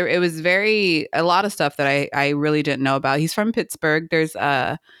was a lot of stuff that I really didn't know about. He's from Pittsburgh. There's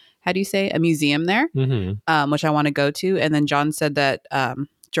how do you say, a museum there, which I want to go to. And then John said that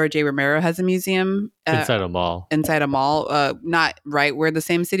George A. Romero has a museum inside a mall. Not right where the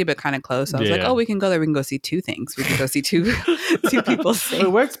same city, but kind of close. So I was like, oh, we can go there. We can go see 2 things. We can go see two people sing.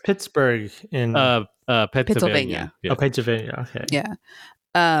 Wait, where's Pittsburgh in Pennsylvania? Yeah. Oh, Pennsylvania. Okay. Yeah.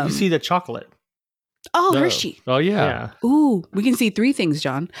 You see the chocolate. Oh, Hershey. Oh, yeah. Ooh, we can see 3 things,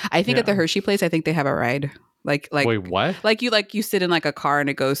 John. I think at the Hershey place, I think they have a ride. Like wait, what? Like you sit in like a car and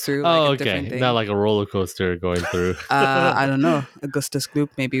it goes through. Like, a different thing. Not like a roller coaster going through. I don't know. Augustus Gloop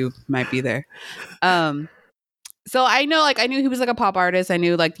maybe might be there. So I knew he was like a pop artist. I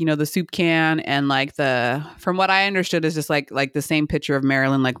knew like, the soup can, and like from what I understood is just like the same picture of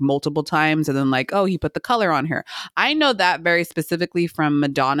Marilyn like multiple times, and then like, oh, he put the color on her. I know that very specifically from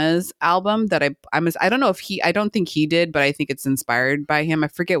Madonna's album that I don't know if I don't think he did, but I think it's inspired by him. I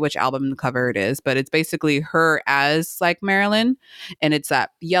forget which album cover it is, but it's basically her as like Marilyn, and it's that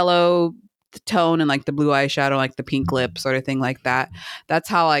yellow tone and like the blue eyeshadow, like the pink lip sort of thing like that. That's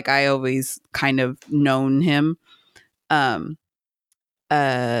how like I always kind of known him.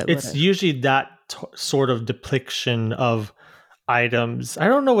 it's usually that sort of depiction of items. I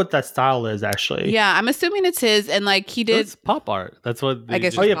don't know what that style is actually. Yeah, I'm assuming it's his, and like he did. It's pop art. That's what I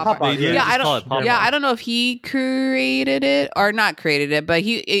guess. Pop art. Yeah, I don't. Call it pop Yeah, art. I don't know if he created it or not created it, but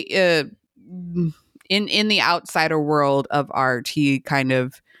he in the outsider world of art, he kind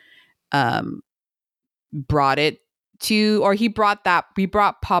of brought it to, or he brought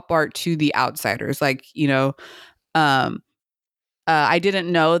pop art to the outsiders. Like, I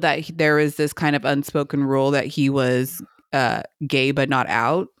didn't know that there was this kind of unspoken rule that he was gay but not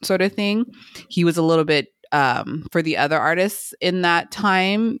out sort of thing. He was a little bit for the other artists in that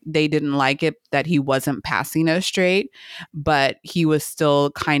time, they didn't like it that he wasn't passing as straight, but he was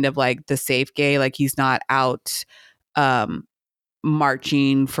still kind of like the safe gay. Like he's not out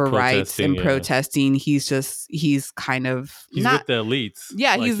marching for rights and protesting. He's kind of he's not with the elites.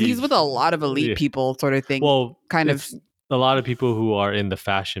 Yeah, like he's with a lot of elite people sort of thing. Well, kind of a lot of people who are in the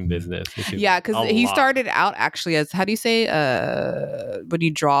fashion business. Yeah, because he started out actually as, how do you say, when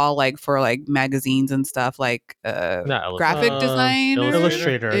you draw like for like magazines and stuff, like graphic design,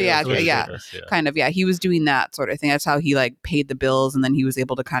 illustrator. Yeah, kind of. Yeah, he was doing that sort of thing. That's how he like paid the bills, and then he was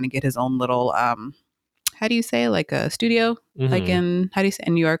able to kind of get his own little how do you say, like a studio, like in, how do you say,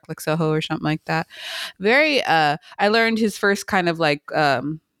 in New York, like Soho or something like that. Very I learned his first kind of like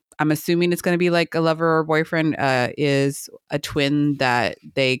I'm assuming it's going to be like a lover or boyfriend, is a twin that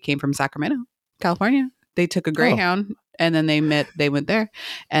they came from Sacramento, California. They took a Greyhound and then they went there.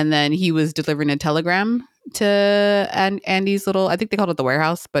 And then he was delivering a telegram to Andy's little, I think they called it the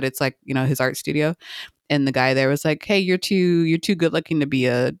warehouse, but it's like, his art studio. And the guy there was like, hey, you're too good looking to be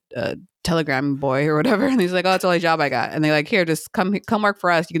a telegram boy or whatever. And he's like, oh, it's the only job I got. And they're like, here, just come work for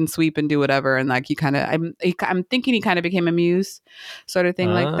us. You can sweep and do whatever. And like, he kind of, I'm thinking he kind of became a muse sort of thing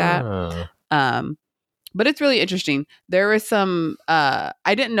like that. But it's really interesting. There was some, I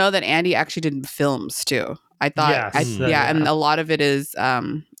didn't know that Andy actually did films too. I thought, and a lot of it is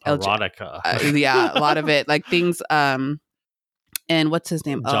erotica. A lot of it, like things, and what's his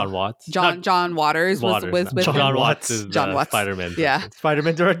name? John Watts. John Waters was with John Watts is John Watts. Spider-Man. Yeah.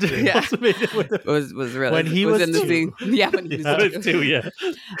 Spider-Man director. Yeah. was really when he was in the scene. Yeah, when he was too. Yeah.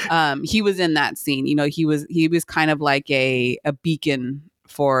 He was in that scene. He was kind of like a beacon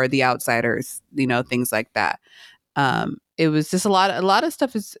for the outsiders. Things like that. It was just a lot of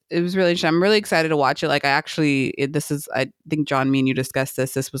stuff. It was really interesting. I'm really excited to watch it. Like I think John, me and you discussed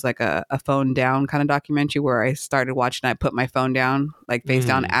this. This was like a phone down kind of documentary where I started watching. I put my phone down, like face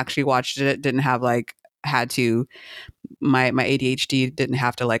down, actually watched it. Didn't have like, had to, my ADHD didn't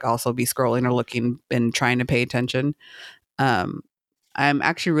have to like also be scrolling or looking and trying to pay attention. I'm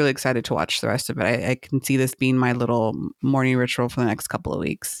actually really excited to watch the rest of it. I can see this being my little morning ritual for the next couple of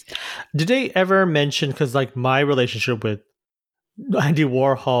weeks. Did they ever mention, because like my relationship with Andy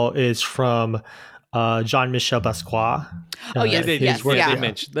Warhol is from Jean-Michel Basquiat. Oh yes, yes, they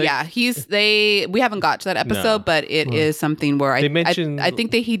mentioned. We haven't got to that episode, but it is something where I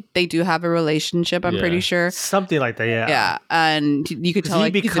think they do have a relationship. I'm pretty sure something like that. Yeah, yeah, and you could tell he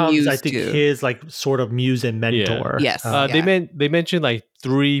like becomes, he's a muse I think, too. his like sort of muse and mentor. Yeah. Yes, they mentioned like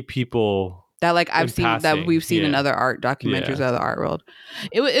 3 people that like I've seen passing, that we've seen in other art documentaries, other art world.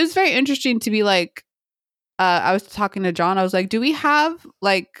 It was very interesting to be like. I was talking to John. I was like, do we have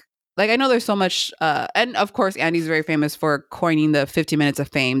like I know there's so much, and of course Andy's very famous for coining the 50 minutes of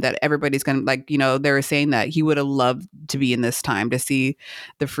fame that everybody's gonna like. They were saying that he would have loved to be in this time to see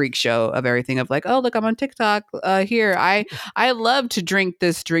the freak show of everything of like, oh look, I'm on TikTok. Here, I love to drink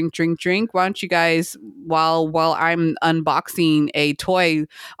this drink. Why don't you guys, while I'm unboxing a toy,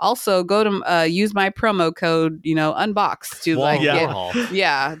 also go to use my promo code, unbox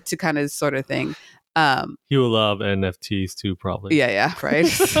to to kind of sort of thing. He will love NFTs too, probably. Yeah, right.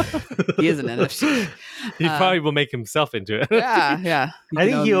 He is an NFT. He probably will make himself into it. Yeah. I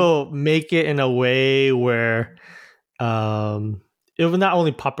think he'll make it in a way where it will not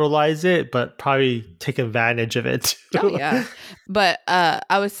only popularize it, but probably take advantage of it too. Oh yeah. But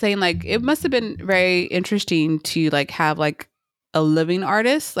I was saying like it must have been very interesting to like have like a living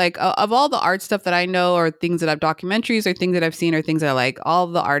artist, like of all the art stuff that I know, or things that I've documentaries or things that I've seen or things that I like, all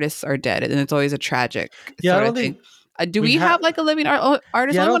the artists are dead, and it's always a tragic. Yeah, I don't think. Do we have like a living artist?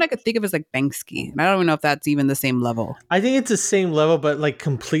 The only one I could think of is like Banksy, and I don't even know if that's even the same level. I think it's the same level, but like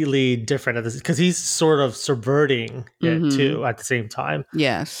completely different at this, because he's sort of subverting it too at the same time.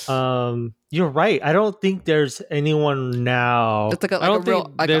 Yes. You're right. I don't think there's anyone now. It's like I don't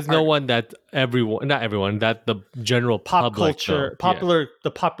think there's no one that not everyone, that the general public culture,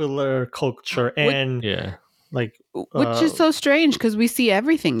 the popular culture, and like which is so strange because we see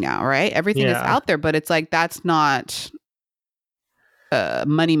everything now, right? Everything is out there, but it's like that's not.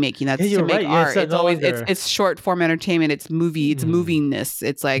 money making. That's to make art. It's always it's short form entertainment. It's movie. It's movingness.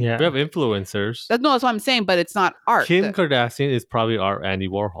 It's like we have influencers. That's what I'm saying, but it's not art. Kim Kardashian is probably art Andy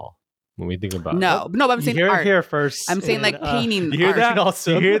Warhol. When we think about but I'm saying art. Here first. I'm saying like painting. You hear art. that?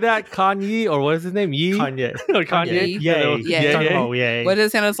 Also, you hear that? Kanye or what is his name? Kanye. Yay. What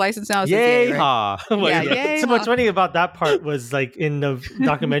is his license now? Yay! Yay! So what's funny about that part was like in the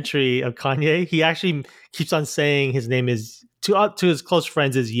documentary of Kanye, he actually keeps on saying his name is to his close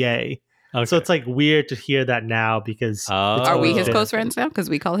friends is Yay. Okay. So it's like weird to hear that now because are we his close friends now? Because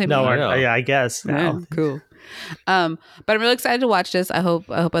we call him. No, I guess now. Yeah, cool. But I'm really excited to watch this. I hope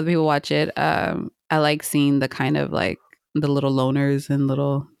other people watch it. I like seeing the kind of like the little loners and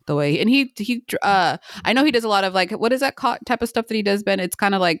the way and he I know he does a lot of like what is that type of stuff that he does, Ben? It's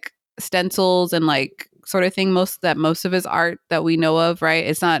kind of like stencils and like sort of thing. Most of his art that we know of, right?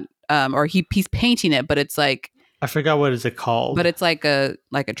 It's not or he's painting it, but it's like I forgot what is it called, but it's like a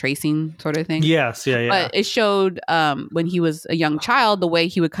tracing sort of thing. Yes, yeah. But it showed when he was a young child, the way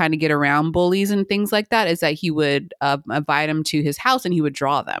he would kind of get around bullies and things like that is that he would invite them to his house and he would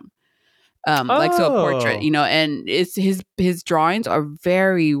draw them, like so a portrait, And it's his drawings are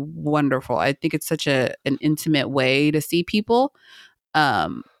very wonderful. I think it's such an intimate way to see people.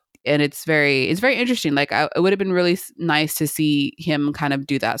 And it's very interesting. Like it would have been really nice to see him kind of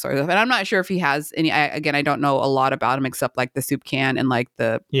do that sort of stuff. And I'm not sure if he has any. I don't know a lot about him except like the soup can and like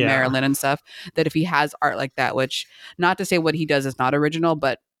the Marilyn and stuff. That if he has art like that, which not to say what he does is not original,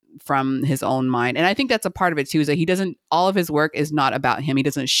 but from his own mind. And I think that's a part of it too. Is that he doesn't. All of his work is not about him. He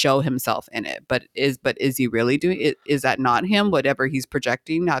doesn't show himself in it. But is he really doing it? Is that not him? Whatever he's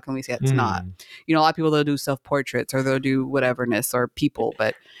projecting, how can we say it's not? A lot of people they'll do self portraits or they'll do whateverness or people,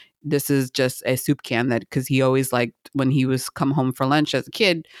 but this is just a soup can that because he always liked when he was come home for lunch as a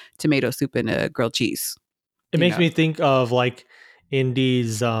kid, tomato soup and a grilled cheese. It makes me think of like in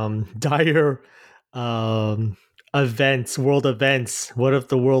these dire events, world events. What if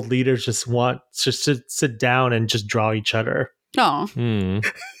the world leaders just want to sit down and just draw each other? Oh.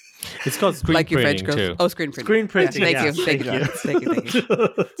 It's called screen like your printing too. Oh, screen printing. Screen printing. Yeah, thank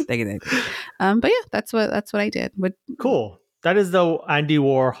you. But yeah, that's what I did. Cool. That is the Andy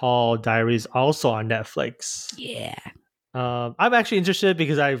Warhol Diaries, also on Netflix. Yeah. I'm actually interested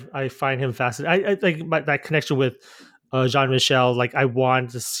because I find him fascinating. I think that connection with Jean-Michel. Like I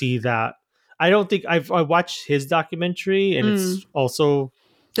want to see that. I don't think I watched his documentary, and it's also.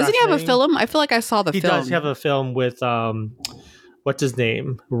 Doesn't he have a film? I feel like I saw the film. He does have a film with what's his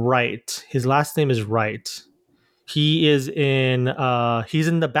name? Wright. His last name is Wright. He is in. He's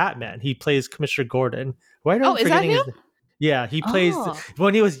in the Batman. He plays Commissioner Gordon. Why don't is that him? Yeah, he plays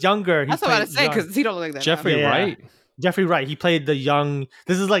when he was younger. That's what I was about to say because he don't look like that. Jeffrey Wright. Jeffrey Wright. He played the young.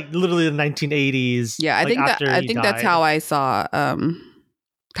 This is like literally the 1980s. Yeah, I think that's how I saw.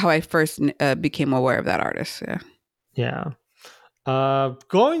 How I first became aware of that artist. Yeah. Yeah.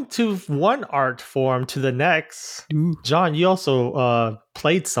 Going to one art form to the next. Ooh. John, you also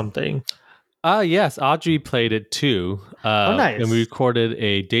played something. Yes, Audrey played it too. Nice. And we recorded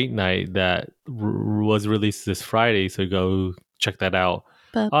a date night that was released this Friday, so go check that out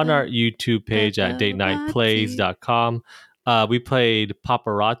on our YouTube page at datenightplays.com. We played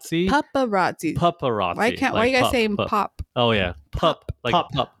Paparazzi. Why are you guys saying pop? Oh yeah, pup, like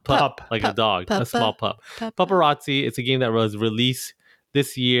pup, like a dog, a small pup. Paparazzi. It's a game that was released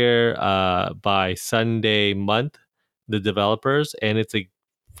this year by Sunday Month, the developers, and it's a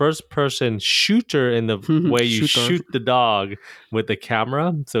first-person shooter in the way you shoot the dog with the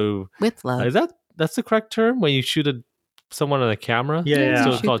camera. So with love, that's the correct term when you shoot someone on a camera? Yeah,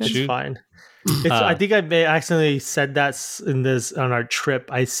 so it's called shoot. Fine. I think I may accidentally said that on our trip.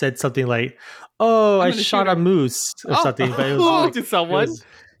 I said something like, I shot a moose or something. But it was to someone.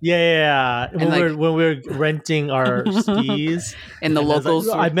 Yeah. When we're renting our skis in the locals,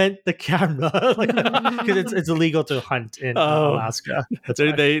 I meant the camera because it's illegal to hunt in Alaska.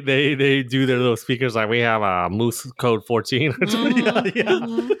 They do their little speakers like we have a moose code 14.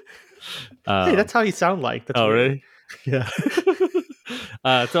 Yeah. Hey, that's how you sound like. That's really? Yeah.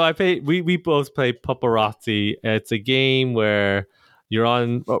 So we both play Paparazzi. It's a game where you're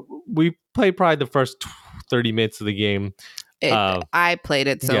on. We played probably the first 30 minutes of the game. I played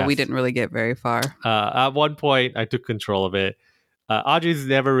it, so we didn't really get very far. At one point, I took control of it. Audrey's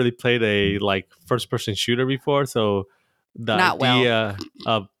never really played a first-person shooter before, so the idea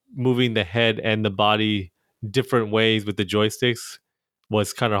of moving the head and the body different ways with the joysticks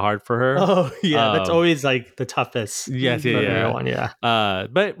was kind of hard for her. Oh yeah, that's always like the toughest. Yes, everyone, yeah.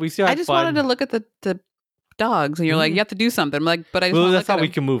 But we still had I just fun. wanted to look at the dogs, and you're like, you have to do something. I'm like, but I just Well, want to that's look how at we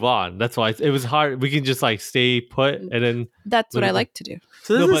them. can move on. That's why it was hard. We can just like stay put and then. That's what look I at like to do.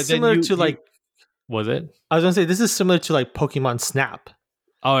 So this No, is but then similar you- to you- like Was it? I was gonna say this is similar to like Pokemon Snap.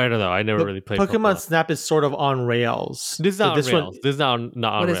 Oh, I don't know. I never But really played Pokemon Pokemon. Snap is sort of on rails. This is So not on rails. This is not on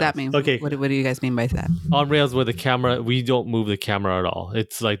What rails. does that mean? Okay. What do you guys mean by that? On rails with the camera, we don't move the camera at all.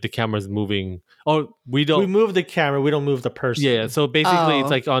 It's like the camera's moving. Oh, we don't. We move the camera, we don't move the person. Yeah, so basically it's Oh.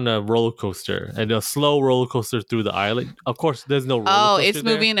 like on a roller coaster and a slow roller coaster through the island. Of course, there's no roller Oh, coaster it's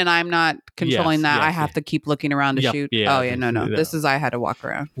there. moving and I'm not controlling Yes, that. I yes, have yeah. to keep looking around to Yep, shoot. yeah, Oh yeah, no. no. This is I had to walk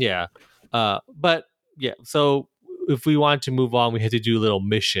around. Yeah. But yeah, so if we want to move on, we had to do little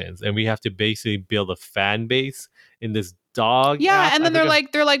missions and we have to basically build a fan base in this dog. Yeah, app. and then I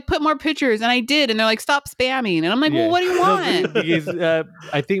forgot- they're like, put more pictures, and I did, and they're like, stop spamming, and I'm like, Yeah. well, what do you No, want? because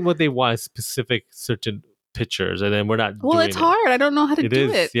I think what they want is specific certain pictures, and then we're not. Well, doing it's it. hard. I don't know how to It do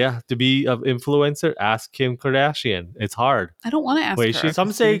is, it. yeah. To be an influencer, ask Kim Kardashian. It's hard. I don't want to ask Wait, her.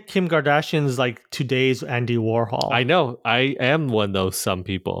 Some say Kim Kardashian's like today's Andy Warhol. I know. I am one of those some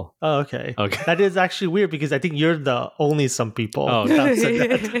people. Oh, okay. Okay. That is actually weird because I think you're the only some people. Oh, that said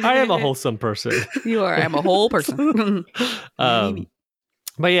that. I am a wholesome person. You are. I'm a whole person.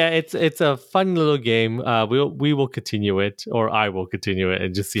 But yeah, it's a fun little game. We will continue it, or I will continue it,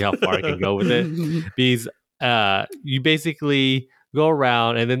 and just see how far I can go with it. Because you basically go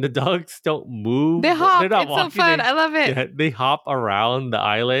around, and then the dogs don't move. They hop. They're not It's so walking. fun. I love it. Yeah, they hop around the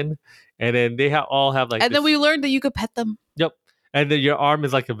island, and then they all have like. And then this- we learned that you could pet them. Yep. And then your arm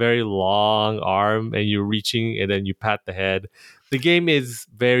is like a very long arm, and you're reaching, and then you pat the head. The game is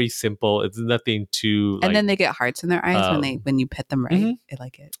very simple. It's nothing too. And then they get hearts in their eyes when you pet them right. Mhm. I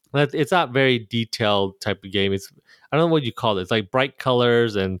like it. It's not very detailed type of game. It's I don't know what you call it. It's like bright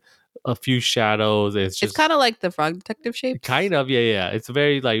colors and a few shadows. It's just It's kind of like the Frog Detective shape. kind of yeah. It's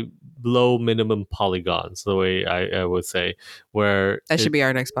very like low minimum polygons. The way I would say where That should be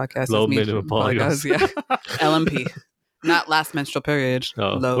our next podcast. low is me minimum polygons. Yeah. LMP. Not last menstrual period.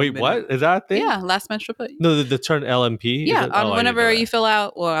 Oh, Low wait, minimum. what is that a thing? Yeah, last menstrual period. No, the term LMP. Yeah, Is it? Oh, I didn't whenever know you that. fill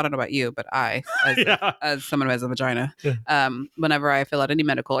out, well, I don't know about you, but I, as, Yeah. as someone who has a vagina, Yeah. whenever I fill out any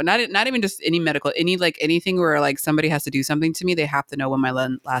medical, or not even just any medical, anything where like somebody has to do something to me, they have to know when my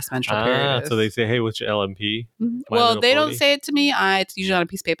last menstrual period is. So they say, "Hey, what's your LMP?" Mhm. My Well, Little they don't Pony? say it to me. It's usually on a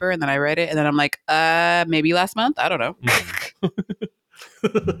piece of paper, and then I write it, and then I'm like, maybe last month. I don't know.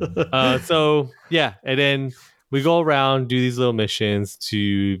 So yeah, and then we go around, do these little missions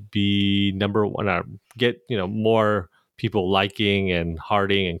to be number one, or get more people liking and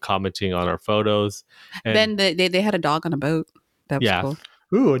hearting and commenting on our photos. And Then they had a dog on a boat. That was Yeah. cool.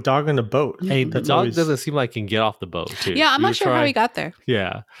 Ooh, a dog on a boat. hey, the That's dog always- doesn't seem like he can get off the boat too. Yeah, I'm We not were sure how trying- he got there.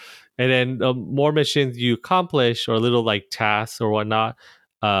 Yeah, and then more missions you accomplish or little like tasks or whatnot.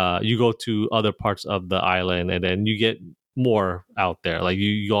 You go to other parts of the island, and then you get more out there. Like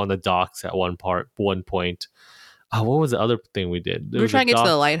you go on the docks at one point. Oh, what was the other thing we did? We were trying to get to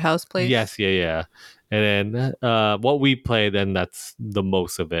the lighthouse place. Yes, yeah. And then what we play, then that's the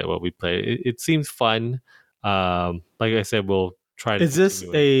most of it. What we play, it seems fun. Like I said, we'll try to. Is this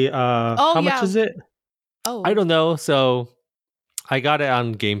continue it. how much yeah. is it? Oh, I don't know. So I got it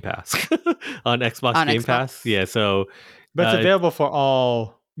on Game Pass on Xbox On Game Xbox? Pass. Yeah. So But it's available for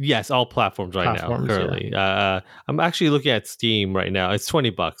all. yes, all platforms right Platforms, now. Currently, I'm actually looking at Steam right now. It's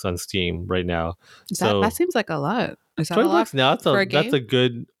 $20 on Steam right now. that seems like a lot. Is that a lot $20 now. for a That's a game?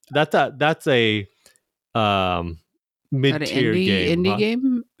 good. That's a mid tier game. Indie huh?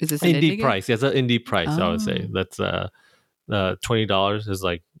 game? Is this an Indie indie game? price. Yes, an indie price. I would say Oh. that's $20 is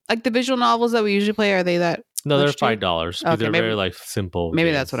like Like the visual novels that we usually play, are they that? no, they're much too? $5. Okay, They're maybe- very like simple. Maybe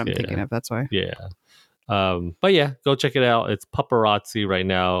games. that's what I'm Yeah. thinking of. That's why. Yeah. But yeah, go check it out. It's Paparazzi right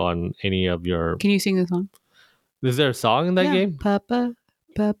now on any of your. Can you sing the song? Is there a song in that Yeah. game? Papa.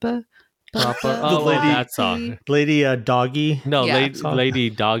 Papa- Papa, oh, lady- that song. Lady Doggy. No, Yeah. lady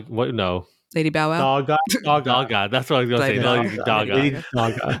dog. What? No, Lady Bow Wow. Dogga. Dogga. That's what I was gonna say. Lady Lady Dogga. Dogga. Lady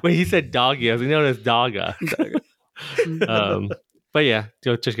Dogga. When he said doggy, I was like, no, it's Dogga. But yeah,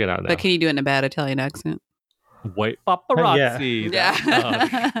 go check it out now. But can you do it in a bad Italian accent? Wait, paparazzi.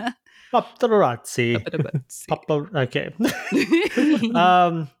 Yeah. Paparazzi. Papa. Okay.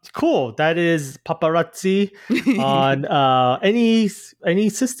 Cool. That is paparazzi on any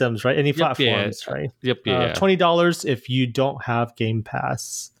systems, right? Any Yep, yeah. platforms, right? Yep. Yeah. $20 if you don't have Game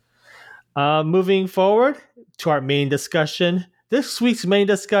Pass. Moving forward to our main discussion. This week's main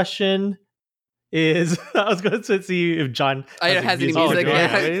discussion is I was going to see if John Has any music. music? Oh,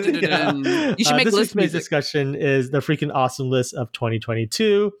 Yeah. yeah. You should make this list week's main music. discussion is the freaking awesome list of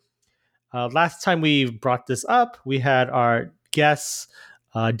 2022. Last time we brought this up, we had our guests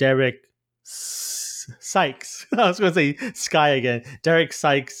Derek Sykes. I was going to say Sky again. Derek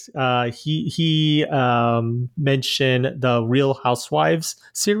Sykes. He mentioned the Real Housewives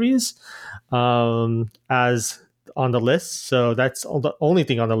series as on the list. So that's the only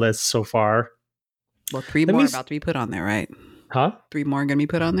thing on the list so far. Well, 3 more about to be put on there, right? Huh? 3 more going to be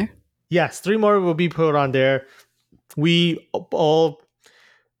put on there? Yes, 3 more will be put on there. We all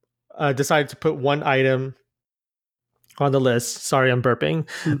decided to put one item on the list. Sorry, I'm burping.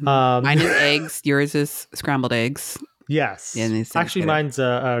 Mm-hmm. Mine is eggs. Yours is scrambled eggs. Yes. Yeah, actually, mine's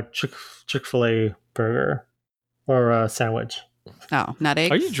a Chick-fil-A burger or a sandwich. Oh, not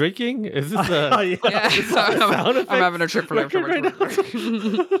eggs? Are you drinking? Is this I'm having a Chick-fil-A right now?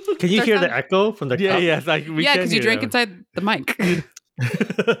 Can you hear the echo from the cup? Yes. Because you drank inside the mic.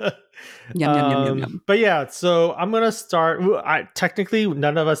 Yum. But yeah, so I'm gonna start. Technically,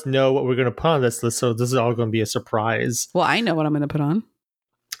 none of us know what we're gonna put on this list, so this is all gonna be a surprise. Well, I know what I'm gonna put on.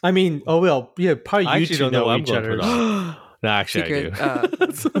 I mean, probably you two don't know each other. No, actually, Secret, I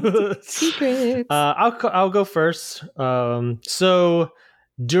do. Secrets. I'll go first. So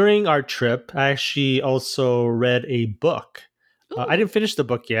during our trip, I actually also read a book. I didn't finish the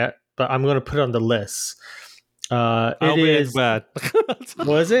book yet, but I'm going to put it on the list. I hope it ends bad.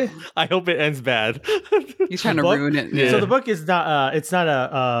 What is it? I hope it ends bad. You're trying to ruin it. Yeah. So the book is not. It's not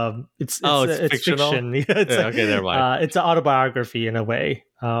a. It's fictional? fiction. Okay, never mind. It's an autobiography in a way.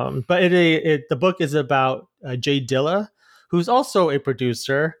 But the book is about Jay Dilla, who's also a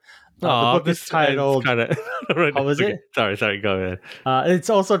producer. The book is titled. How was it? Sorry. Go ahead. It's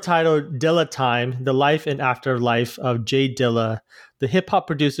also titled Dilla Time: The Life and Afterlife of Jay Dilla, the hip hop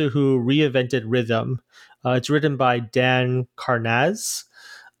producer who reinvented rhythm. It's written by Dan Carnaz.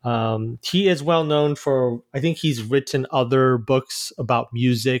 He is well known for, I think he's written other books about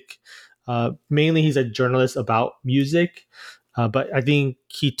music. Mainly he's a journalist about music. But I think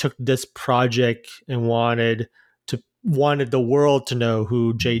he took this project and wanted the world to know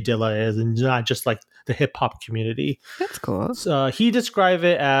who Jay Dilla is, and not just like the hip hop community. That's cool. So, he described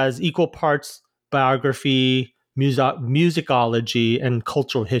it as equal parts biography, musicology, and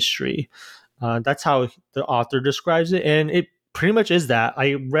cultural history. That's how the author describes it, and it pretty much is that.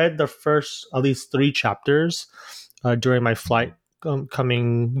 I read the first at least 3 chapters during my flight going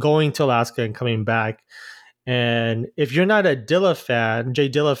to Alaska and coming back. And if you're not a Jay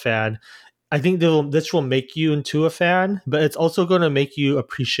Dilla fan, I think this will make you into a fan, but it's also going to make you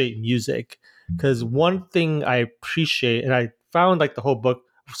appreciate music. Because one thing I appreciate, and I found like the whole book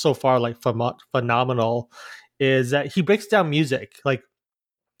so far like phenomenal, is that he breaks down music. Like,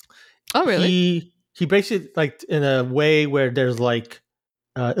 oh really? He breaks it like in a way where there's like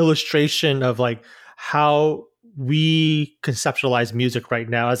illustration of like how we conceptualize music right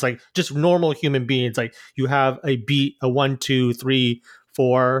now as like just normal human beings. Like you have a beat, a 1, 2, 3,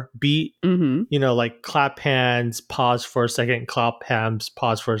 4 beat, like clap hands, pause for a second, clap hands,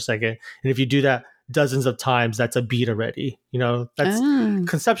 pause for a second. And if you do that dozens of times, that's a beat already. That's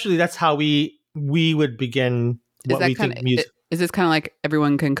conceptually, that's how we would begin what we think music. Is this kind of like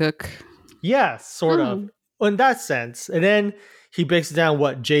Everyone Can Cook? Yeah, sort of. In that sense. And then he breaks down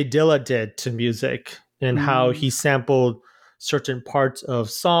what Jay Dilla did to music and how he sampled certain parts of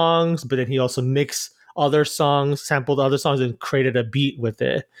songs, but then he also mixed other songs, sampled other songs, and created a beat with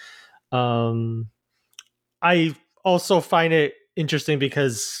it. I also find it interesting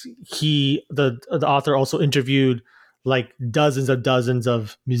because the author also interviewed like dozens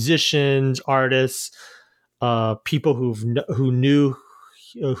of musicians, artists, people who knew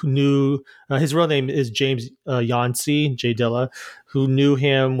his real name is James Yancey, Jay Dilla, who knew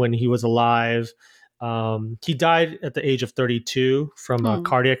him when he was alive. He died at the age of 32 from a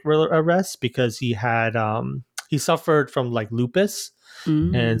cardiac arrest because he suffered from like lupus,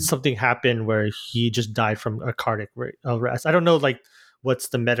 and something happened where he just died from a cardiac arrest. I don't know like what's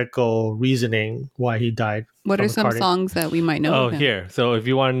the medical reasoning why he died. What are some songs that we might know? Here. So if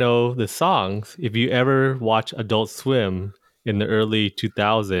you want to know the songs, if you ever watch Adult Swim in the early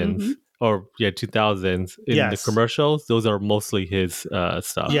 2000s, 2000s, in the commercials, those are mostly his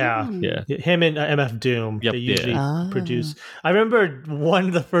stuff. Yeah. Him and MF Doom, they usually produce. I remember one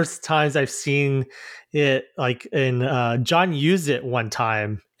of the first times I've seen it, like in John used it one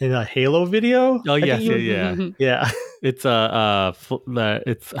time in a Halo video. Oh yes, yeah. It's I forgot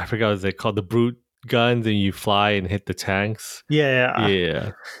what it's called, the brute guns, and you fly and hit the tanks. Yeah.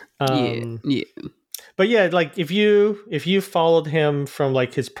 Yeah. But yeah, like if you followed him from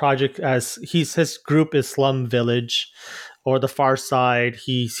like his project, as his group is Slum Village or The Far Side,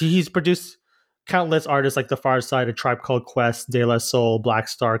 he's produced countless artists like The Far Side, A Tribe Called Quest, De La Soul, Black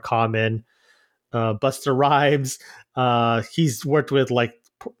Star, Common, Busta Rhymes. He's worked with like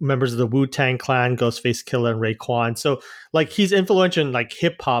members of the Wu-Tang Clan, Ghostface Killer, and Raekwon. So like he's influential in like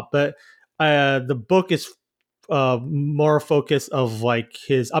hip hop, but the book is more focus of like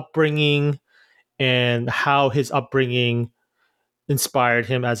his upbringing and how his upbringing inspired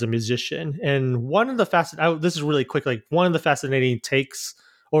him as a musician. And one of the this is really quick, like one of the fascinating takes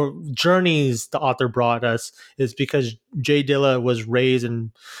or journeys the author brought us is because Jay Dilla was raised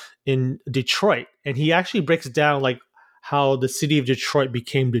in Detroit, and he actually breaks down like how the city of Detroit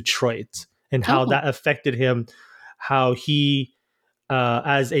became Detroit and how that affected him, how he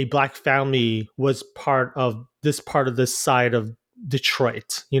as a black family was part of this side of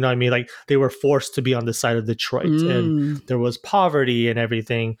Detroit. You know what I mean? Like they were forced to be on the side of Detroit, and there was poverty and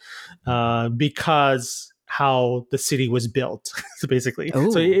everything because how the city was built, basically.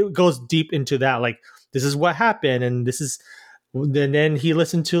 So it goes deep into that. Like this is what happened, and this is. And then he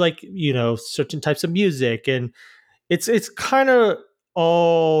listened to like certain types of music, and it's kind of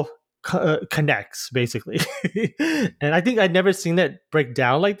all connects basically. And I think I'd never seen it break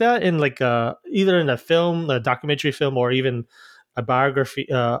down like that in like either in a film, a documentary film, or even a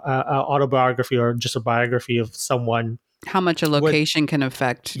biography, autobiography, or just a biography of someone. How much a location can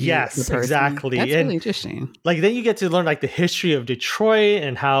affect yes, exactly. That's really interesting. Like then you get to learn like the history of Detroit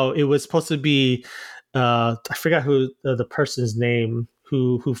and how it was supposed to be I forgot who the person's name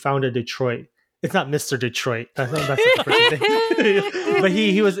who founded Detroit. It's not Mr. Detroit. That's not the person's name. But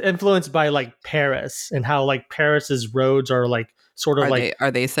he was influenced by like Paris and how like Paris's roads are like sort of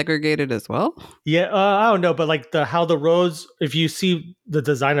are they segregated as well? Yeah, I don't know, but like how the roads, if you see the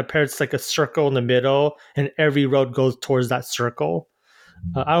design of Paris, it's like a circle in the middle, and every road goes towards that circle.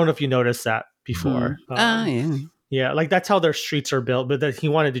 I don't know if you noticed that before. Yeah. Yeah, like that's how their streets are built. But that he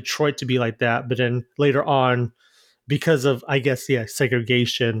wanted Detroit to be like that. But then later on, because of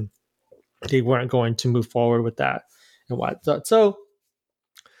segregation, they weren't going to move forward with that and what. So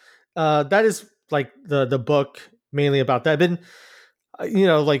that is like the book mainly about that. Then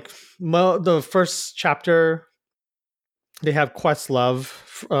like the first chapter, they have Questlove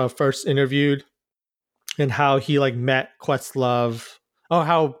first interviewed, and how he like met Questlove. Oh,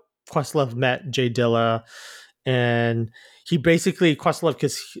 how Questlove met Jay Dilla. And he basically Questlove,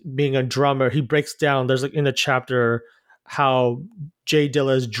 because being a drummer, he breaks down. There's like in the chapter how Jay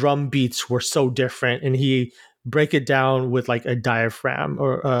Dilla's drum beats were so different, and he break it down with like a diaphragm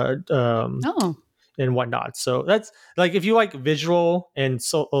or and whatnot. So that's like if you like visual and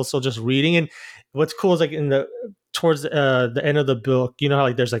so also just reading. And what's cool is like in the towards the end of the book, you know how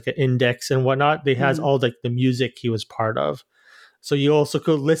like there's like an index and whatnot. They has all like the music he was part of. So you also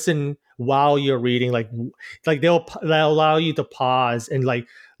could listen while you're reading, like they'll allow you to pause and like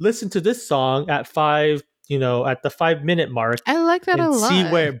listen to this song at at the 5-minute mark. I like that a lot. See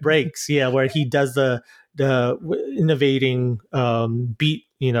where it breaks. Yeah, where he does the innovating beat.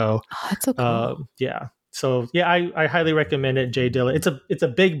 That's so cool. Yeah. So yeah, I highly recommend it, Jay Dilla. It's a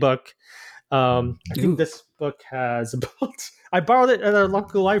big book. I think this book has about. I borrowed it at our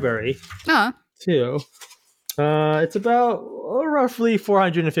local library too. It's about roughly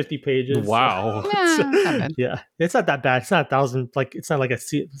 450 pages. Wow. Yeah, it's not that bad. It's not 1,000. Like it's not like a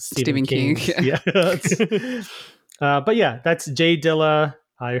Stephen King. Yeah. But yeah, that's Jay Dilla.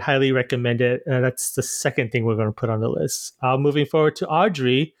 I highly recommend it. That's the second thing we're going to put on the list. Moving forward to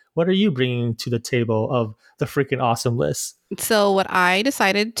Audrey, what are you bringing to the table of the freaking awesome list? So what I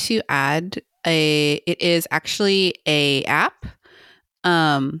decided to add it is actually a app.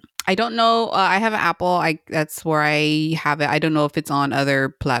 I don't know. I have an Apple. That's where I have it. I don't know if it's on other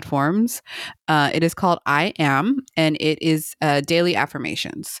platforms. It is called I Am, and it is daily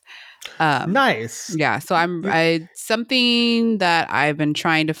affirmations. Nice. Yeah. So I something that I've been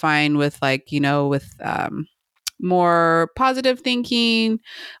trying to find with with more positive thinking,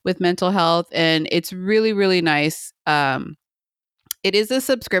 with mental health, and it's really, really nice. It is a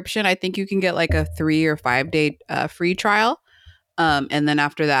subscription. I think you can get like a 3 or 5 day free trial. And then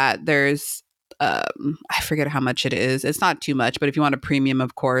after that, there's, I forget how much it is. It's not too much, but if you want a premium,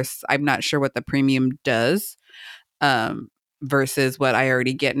 of course, I'm not sure what the premium does versus what I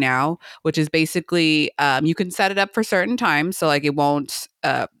already get now, which is basically you can set it up for certain times. So like it won't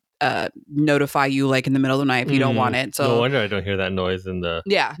notify you like in the middle of the night if you don't want it. So no wonder I don't hear that noise in the.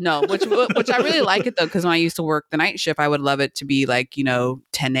 Yeah, no, which I really like it though, because when I used to work the night shift, I would love it to be like 10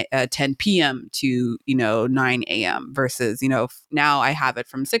 p.m. to 9 a.m. versus now I have it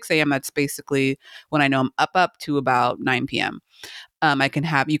from 6 a.m. That's basically when I know I'm up to about 9 p.m. You can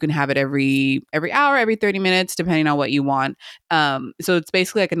have it every hour, every 30 minutes, depending on what you want. So it's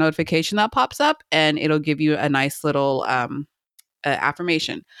basically like a notification that pops up, and it'll give you a nice little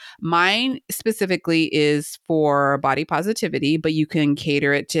affirmation. Mine specifically is for body positivity, but you can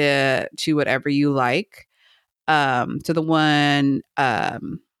cater it to whatever you like. So the one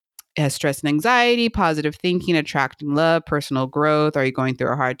has stress and anxiety, positive thinking, attracting love, personal growth. Are you going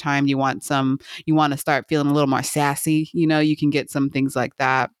through a hard time? You want to start feeling a little more sassy. You can get some things like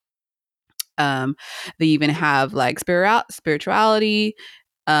that. They even have like spirituality,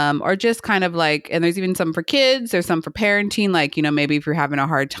 or just kind of like, and there's even some for kids, there's some for parenting, like, maybe if you're having a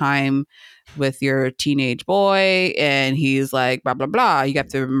hard time with your teenage boy and he's like, blah, blah, blah, you have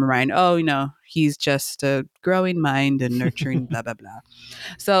to remind, he's just a growing mind and nurturing, blah, blah, blah.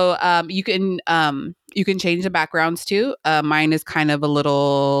 So you can change the backgrounds too. Mine is kind of a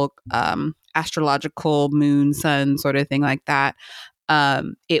little astrological moon, sun sort of thing like that.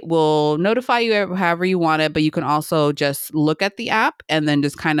 It will notify you however you want it, but you can also just look at the app and then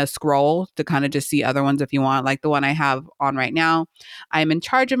just kind of scroll to kind of just see other ones if you want. Like the one I have on right now, I'm in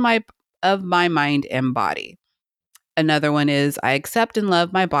charge of my mind and body. Another one is I accept and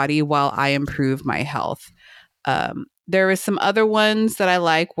love my body while I improve my health. There is some other ones that I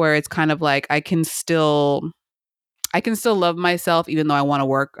like where it's kind of like I can still love myself even though I want to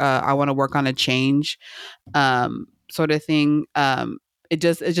work on a change, sort of thing.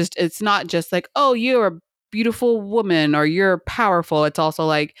 It's not just like, oh, you're a beautiful woman or you're powerful. It's also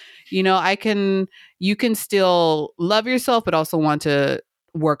like, you can still love yourself but also want to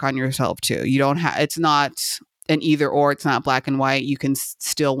work on yourself too. You don't have, it's not an either or, it's not black and white. You can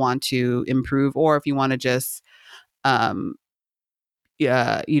still want to improve, or if you want to just you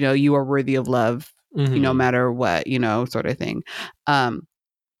are worthy of love, no matter what, sort of thing.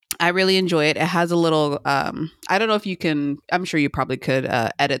 I really enjoy it. It has a little, I don't know if you can, I'm sure you probably could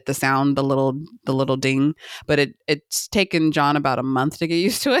edit the sound, the little ding, but it's taken John about a month to get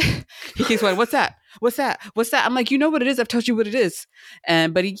used to it. He keeps going, what's that? What's that? What's that? I'm like, you know what it is. I've told you what it is.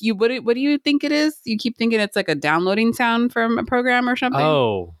 But what do you think it is? You keep thinking it's like a downloading sound from a program or something.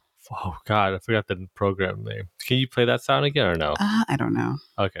 Oh God, I forgot the program name. Can you play that sound again or no? I don't know.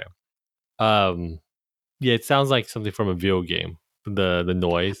 Okay. Yeah, it sounds like something from a video game. The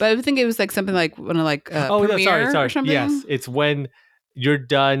noise. But I think it was like something like when Premiere no, sorry. or something. Yes, it's when you're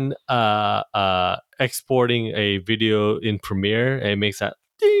done exporting a video in Premiere and it makes that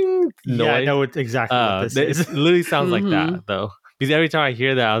ding noise. Yeah, I know exactly what this is. It literally sounds like that though. Because every time I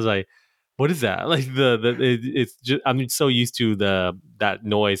hear that, I was like, "What is that?" Like it's just, I'm so used to that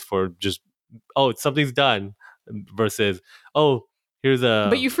noise for just, oh, something's done, versus, oh, here's a.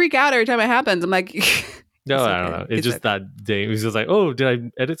 But you freak out every time it happens. I'm like. No, I don't know. It's just okay. That day. It was just like, oh, did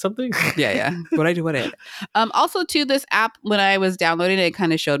I edit something? Yeah. What I edit. Also, to this app, when I was downloading it, it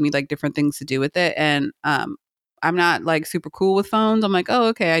kind of showed me like different things to do with it. And I'm not like super cool with phones. I'm like, oh,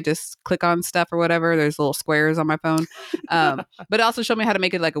 okay. I just click on stuff or whatever. There's little squares on my phone. But it also showed me how to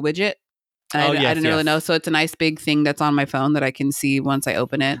make it like a widget. I didn't really know. So it's a nice big thing that's on my phone that I can see once I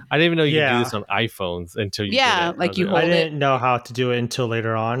open it. I didn't even know you could do this on iPhones until you did it. Like you hold I it. didn't know how to do it until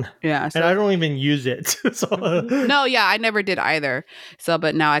later on. Yeah. And I don't even use it. No, I never did either. So,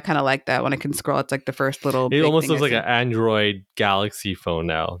 but now I kind of like that when I can scroll. It's like the first little. It almost looks like an Android Galaxy phone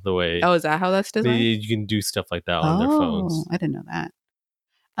now, the way. Oh, is that how that's designed? You can do stuff like that on their phones. I didn't know that.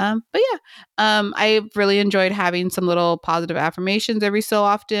 But yeah, I really enjoyed having some little positive affirmations every so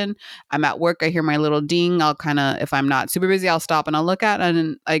often. I'm at work, I hear my little ding. I'll kind of, if I'm not super busy, I'll stop and I'll look at it,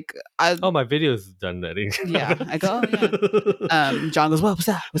 and like, my video's done that. Yeah, I go, oh, yeah. John goes, well, what's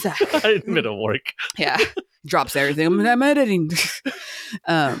that? What's that? I'm in the middle of work. Yeah, drops everything. I'm editing.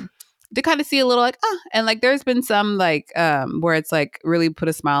 To kind of see a little like, and like there's been some like where it's like really put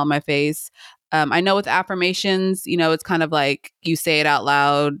a smile on my face. I know with affirmations, it's kind of like you say it out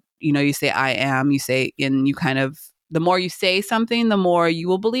loud, you say I am, you say, and you kind of, the more you say something, the more you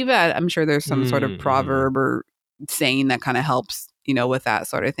will believe it. I'm sure there's some sort of proverb or saying that kind of helps, with that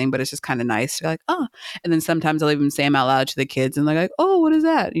sort of thing, but it's just kind of nice to be like, oh, and then sometimes I'll even say them out loud to the kids and they're like, oh, what is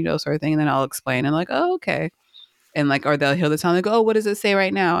that? Sort of thing. And then I'll explain and like, oh, okay. And like, or they'll hear the sound, they go, oh, what does it say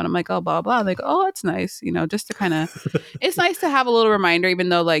right now? And I'm like, oh, blah, blah. Like, oh, that's nice. Just to kind of, it's nice to have a little reminder, even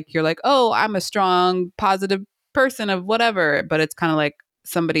though like, you're like, oh, I'm a strong, positive person of whatever. But it's kind of like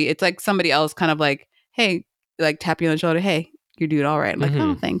it's like somebody else kind of like, hey, like tap you on the shoulder. Hey, you're doing all right. I'm like,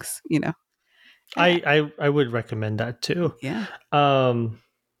 oh, thanks. Yeah. I would recommend that too. Yeah.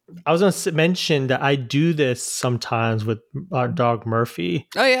 I was going to mention that I do this sometimes with our dog Murphy.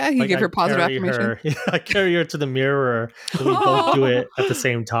 Oh yeah, you give her positive affirmation. I carry her to the mirror, and we both do it at the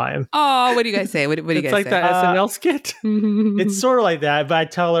same time. Oh, what do you guys say? What do you guys say? It's like that SNL skit. It's sort of like that, but I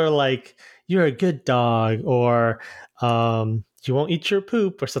tell her like, "You're a good dog," or you won't eat your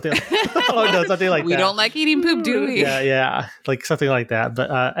poop or something. Oh no, something like we that. don't like eating poop, do we? Yeah, like something like that.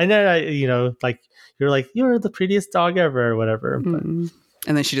 But and then you're the prettiest dog ever or whatever. But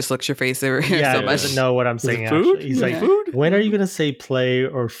and then she just looks your face over here yeah, so he much. doesn't know what I'm saying. food? Actually, he's like, food? when are you gonna say play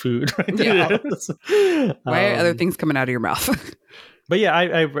or food right now? Why are other things coming out of your mouth? But yeah,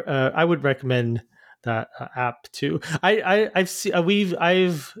 I would recommend that app too. I've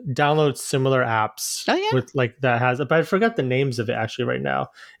downloaded similar apps with like that has, but I forgot the names of it actually right now.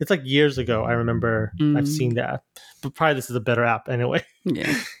 It's like years ago. I remember I've seen that, but probably this is a better app anyway.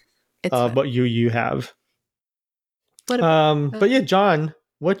 Yeah, it's but you have. But yeah, John,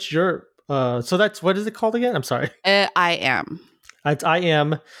 what's your so that's what is it called again? I'm sorry. I am. It's I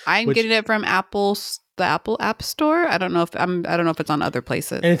am. I'm getting it from the Apple App Store. I don't know if it's on other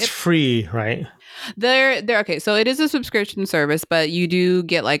places. And it's free, right? They're okay. So it is a subscription service, but you do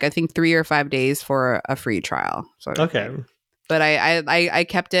get like I think 3 or 5 days for a free trial. So okay. But I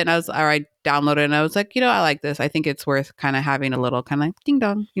kept it and I downloaded it and I was like, I like this. I think it's worth kind of having a little kind of like ding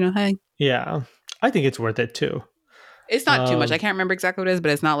dong, hey. Yeah, I think it's worth it too. It's not too much. I can't remember exactly what it is,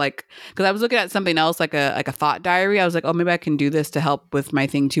 but it's not like because I was looking at something else like a thought diary. I was like, oh, maybe I can do this to help with my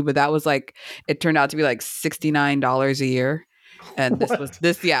thing too. But that was like it turned out to be like $69 a year, and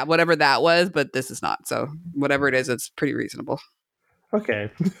whatever that was. But this is not. So whatever it is, it's pretty reasonable. Okay.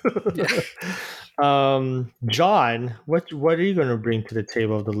 John, what are you going to bring to the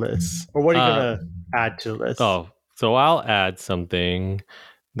table of the list, or what are you going to add to the list? Oh, so I'll add something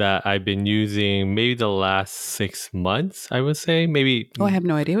that I've been using maybe the last 6 months, I would say. Maybe. Oh, I have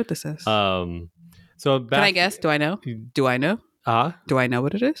no idea what this is. So can I guess? Do I know? Do I know? Do I know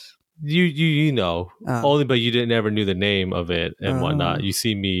what it is? You know. Only, but you never knew the name of it and whatnot. You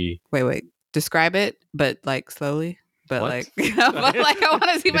see me. Wait. Describe it, but like slowly. But like, but like, I want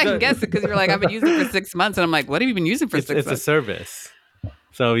to see if I can guess it because you're like, I've been using it for 6 months, and I'm like, what have you been using for 6 months? It's a service.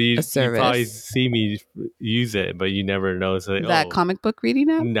 So you probably see me use it, but you never know. So that comic book reading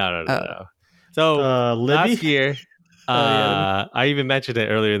app? No. So last year, I even mentioned it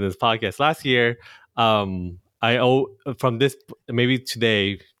earlier in this podcast. Last year, I owe from this maybe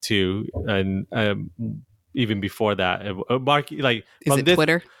today too, and even before that, Mark, like is it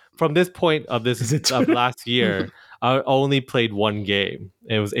Twitter? From this point of this of last year, I only played one game.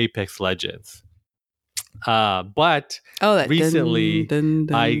 It was Apex Legends. But recently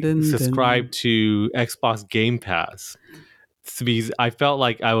I subscribed to Xbox Game Pass because I felt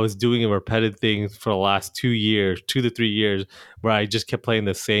like I was doing a repetitive thing for the last 2 to 3 years where I just kept playing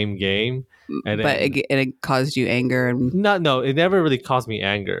the same game. And it caused you anger? No, it never really caused me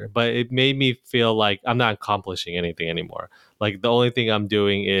anger, but it made me feel like I'm not accomplishing anything anymore. Like the only thing I'm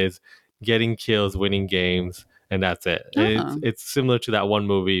doing is getting kills, winning games, and that's it. It's similar to that one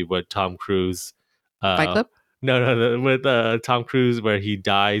movie with Tom Cruise. Fight Club? No, with Tom Cruise where he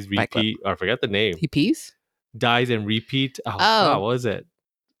dies, repeat, or I forget the name. He pees? Dies and repeat. Oh. God, what was it?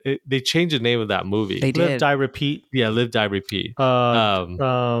 They changed the name of that movie. They did. Live, Die, Repeat. Yeah, Live, Die, Repeat.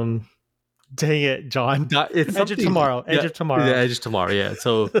 Dang it, John. It's Edge of Tomorrow. Yeah, Edge of Tomorrow, yeah.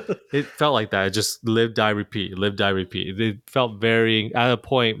 So it felt like that. Just live, die, repeat. Live, die, repeat. It felt very, at a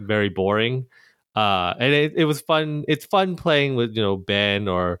point, very boring. And it was fun. It's fun playing with, Ben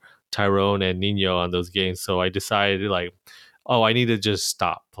or Tyrone and Nino on those games. So I decided I need to just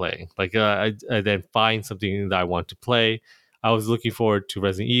stop playing. I then find something that I want to play. I was looking forward to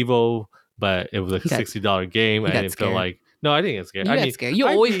Resident Evil, but it was a $60 game. I didn't feel like. No, I didn't get scared. You got scared. You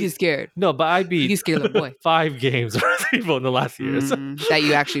always get scared. No, but I beat you scared little boy. 5 games of Resident Evil in the last year. So. That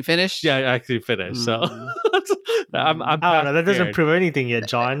you actually finished? Yeah, I actually finished. So I'm I don't know. That doesn't prove anything yet,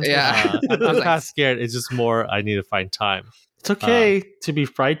 John. Yeah. I'm past scared. It's just more I need to find time. It's okay to be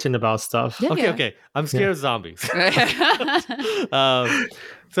frightened about stuff. Yeah, okay. I'm scared of zombies.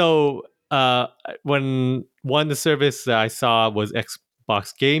 So when the service that I saw was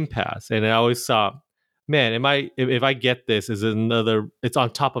Xbox Game Pass, and I always saw, man, if I get this, it's on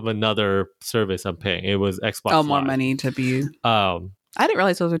top of another service I'm paying. It was Xbox. Oh, more money to be. I didn't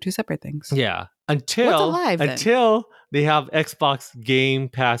realize those are two separate things. Yeah, until they have Xbox Game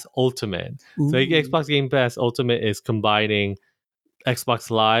Pass Ultimate. Ooh. So Xbox Game Pass Ultimate is combining Xbox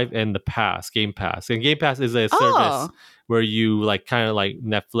Live and the Game Pass. And Game Pass is a service where you kind of like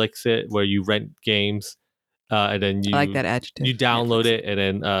Netflix it, where you rent games, and then you I like that adjective. You download it and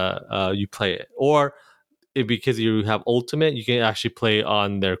then you play it, or because you have Ultimate, you can actually play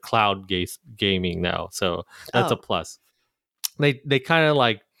on their cloud gaming now. So that's a plus. They kind of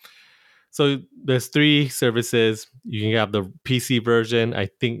so there's 3 services. You can have the PC version. I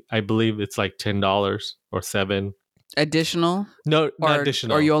believe it's like $10 or $7. Additional? No, not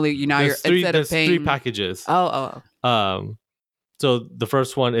additional. Or you're instead of paying 3 packages. Oh. So the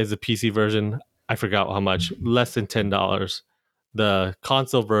first one is a PC version. I forgot how much, less than $10. The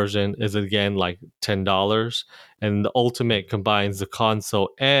console version is again like $10, and the Ultimate combines the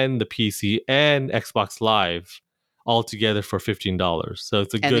console and the PC and Xbox Live all together for $15. So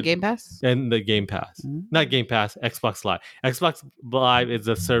it's a And good the Game Pass? and the Game Pass, not Game Pass, Xbox Live. Xbox Live is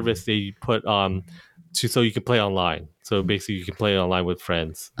a service they put on so you can play online. So basically, you can play online with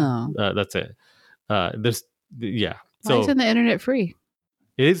friends. Oh. That's it. There's Why So isn't the internet free?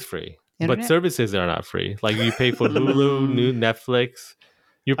 it is free, but Internet? services are not free. Like you pay for Hulu, new Netflix.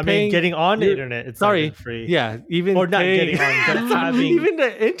 You're paying. getting on the internet, it's not even free. Yeah, even Or not paying, getting on, but having... even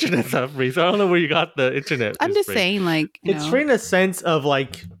the internet's not free. So I don't know where you got the internet. I'm is just free. saying, like, It's free in a sense of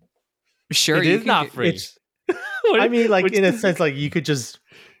like... Sure, It you is can not get- free. It's, I mean, like, Which in a is- sense, like, you could just...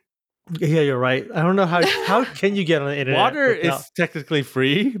 Yeah, you're right. I don't know how can you get on the internet? Water without- is technically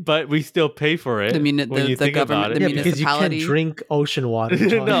free, but we still pay for it. The when you think government- about it. the Yeah, because you can't municipality. drink ocean water.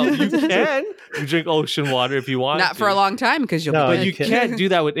 John. No, you can. You drink ocean water if you want. Not for a long time because you'll No, be But dead. you can't do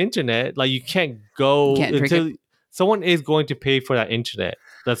that with internet. Like you can't go You can't drink until someone is going to pay for that internet.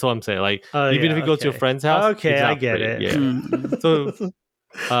 That's what I'm saying. Like Oh, even yeah, if you go to a okay. friend's house, Okay, it's I not get free. it. Yeah. Mm. So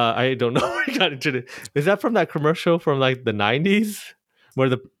I don't know where you got internet. Is that from that commercial from like the 90s? Where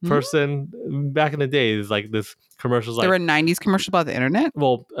the person back in the day is like this commercials like There were 90s commercials about the internet?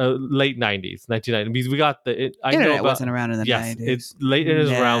 late 90s 1990s because we got I know Internet about, wasn't around in the yes 90s. it's late it is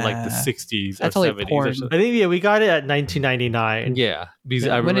around like the Nah. 60s That's or only 70s porn. or something. I think we got it at 1999. Yeah because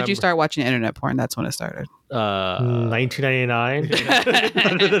Yeah. I When remember, did you start watching internet porn? That's when it started. 1999.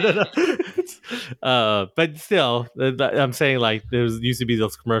 But still I'm saying like there used to be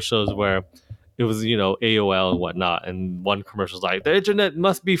those commercials where it was AOL and whatnot, and one commercial's like the internet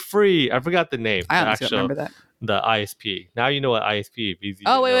must be free. I forgot the name. I the honestly don't remember that. the ISP. Now you know what ISP is.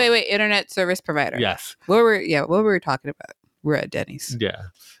 Oh, wait. Internet service provider. Yes. What were we talking about? We're at Denny's. Yeah.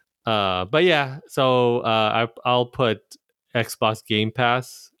 But yeah, so I'll put Xbox Game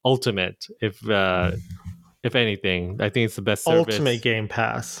Pass Ultimate if anything. I think it's the best service. Ultimate Game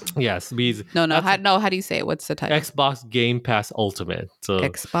Pass. Yes, because No. How do you say it? What's the title? Xbox Game Pass Ultimate. So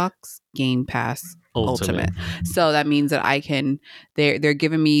Xbox Game Pass Ultimate. So that means that they're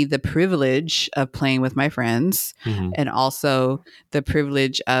giving me the privilege of playing with my friends Mhm. and also the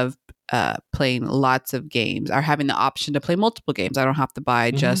privilege of playing lots of games or having the option to play multiple games. I don't have to buy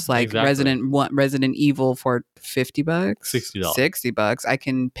just like exactly. Resident Evil for $50, $60. $60. I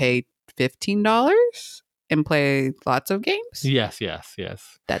can pay $15 and play lots of games. Yes.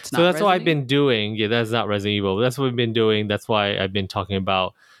 That's not. So that's what I've Resident been doing. Yeah, that's not Resident Evil. That's what we've been doing. That's why I've been talking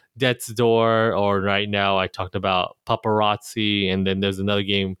about Death's Door, or right now I talked about Paparazzi, and then there's another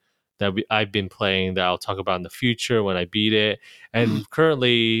game that I've been playing that I'll talk about in the future when I beat it. And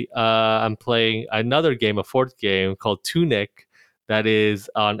currently, I'm playing another game, a fourth game called Tunic, that is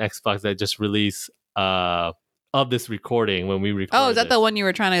on Xbox that just released of this recording when we recorded. Oh, is that the one you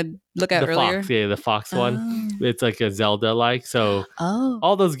were trying to look at earlier? Fox, yeah, the Fox one. Oh. It's like a Zelda-like. So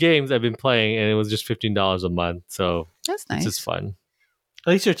all those games I've been playing, and it was just $15 a month. So That's nice. it's just fun.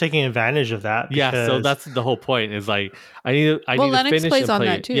 At least you're taking advantage of that. Yeah, so because- that's the whole point. Is like I need to Lennox finish plays and on play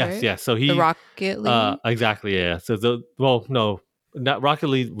that it. too, Yes, right? yes. So he The Rocket League. exactly, yeah. So no, not Rocket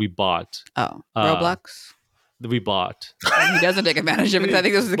League. We bought. Roblox. We bought. He doesn't take advantage of it because I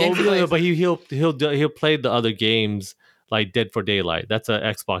think this is the game. he plays. But he'll play the other games like Dead for Daylight. That's an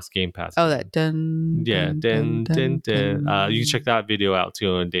Xbox Game Pass. Oh, that dun. Yeah, dun, dun. You can check that video out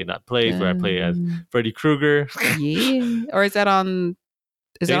too on Day Not Plays, where I play as Freddy Krueger. Yeah, or is that on?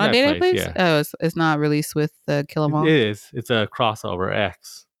 Is that on Day Day Night Night Plays? Plays, Oh, it's not released with Kill 'Em All. It is. It's a crossover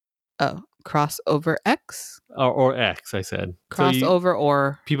X. Oh, crossover X. Or X. I said Crossover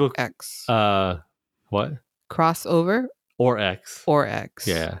or people. X. What? Crossover Or X. or X.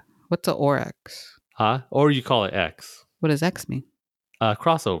 Yeah. What's a or X? Huh? Or you call it X. What does X mean?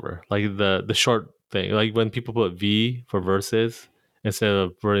 Crossover, like the short thing, like when people put V for verses instead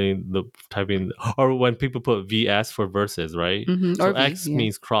of typing, or when people put VS for verses, right? Mm-hmm. So Or V, X yeah.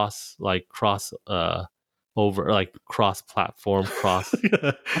 means cross over, like cross platform, cross.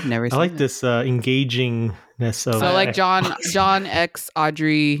 I've never I seen like it. this engagingness of. So like John X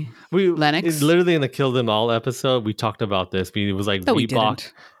Audrey Lennox. It's literally in the Kill Them All episode, we talked about this. It was like No, we Reebok,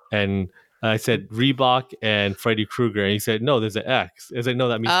 didn't. and I said Reebok and Freddy Krueger, and he said, "No, there's an X." I said, "No,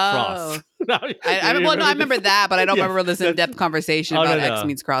 that means cross." I remember that, but I don't Yeah, remember this in-depth conversation Oh, about no. X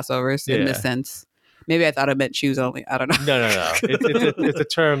means crossovers in Yeah. this sense. Maybe I thought it meant shoes only. I don't know. No. It's a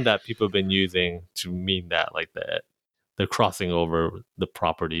term that people have been using to mean that, like they're crossing over the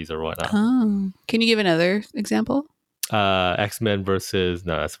properties or whatnot. Oh. Can you give another example? X-Men versus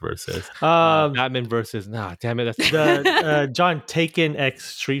Batman versus damn it, that's the John Taken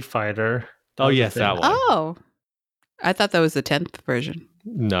X Street Fighter. Oh yes, that one. Oh, I thought that was the 10th version.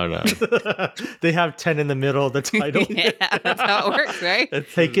 No. They have 10 in the middle of the title. Yeah, that's how it works, right?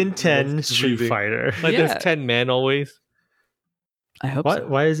 It's Taken 10 Street Fighter. Like there's 10 men always. I hope so.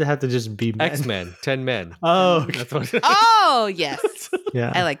 Why does it have to just be men? X-Men, 10 men. Oh, That's what Oh, yes.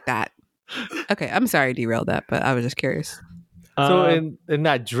 yeah. I like that. Okay, I'm sorry I derailed that, but I was just curious. So in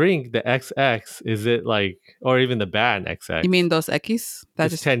that drink, the XX, is it like, or even the band XX? You mean Dos Equis?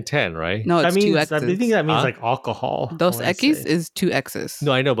 That's 1010, right? No, it's that means, two X's. I think that means like alcohol. Dos Equis is two X's.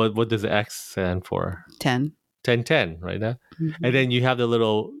 No, I know, but what does the X stand for? 10. 1010, right now? And then you have the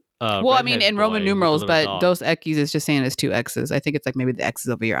little. Well, I mean, in Roman numerals, but Dos Equis is just saying it's two X's. I think it's like maybe the X's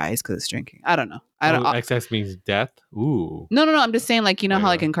over your eyes because it's drinking. I don't know. XX means death? Ooh. No. I'm just saying, like, you know how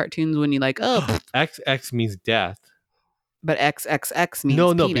like in cartoons when you like, oh. XX means death. But XXX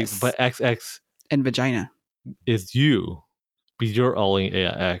means penis. But XX and vagina is you. Because you're only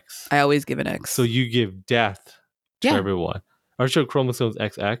X. I always give an X. So you give death to everyone. Are you sure chromosomes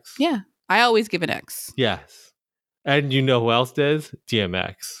XX? Yeah. I always give an X. Yes. And you know who else does?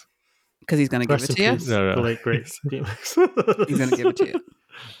 DMX. Because he's going to give it to you? No. Great. DMX. He's going to give it to you.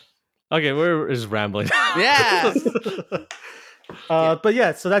 Okay, we're just rambling. Yeah. But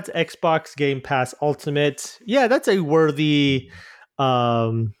yeah, so that's Xbox Game Pass Ultimate. Yeah, that's a worthy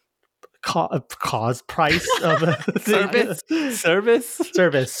cause price of a service.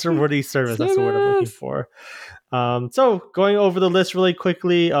 Worthy service. That's the word I'm looking for. So going over the list really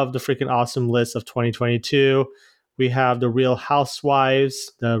quickly of the freaking awesome list of 2022, we have The Real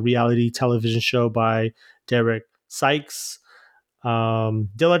Housewives, the reality television show by Derek Sykes.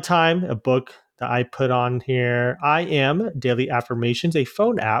 Dilla Time, a book that I put on here. I Am Daily Affirmations, a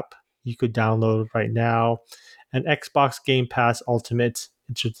phone app you could download right now. And Xbox Game Pass Ultimate,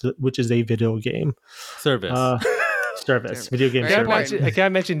 which is a video game service. Video game service. I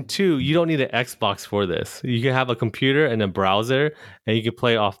mention too, you don't need an Xbox for this. You can have a computer and a browser, and you can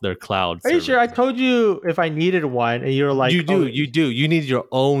play off their cloud. Are you sure? I told you if I needed one, and you're like, you do. You need your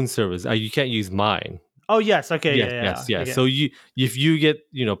own service. You can't use mine. Oh yes, okay, yes. So if you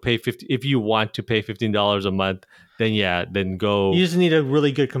get pay $50, if you want to pay $15 a month, then go. You just need a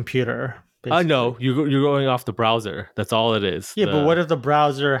really good computer. I know you're going off the browser. That's all it is. Yeah, but what if the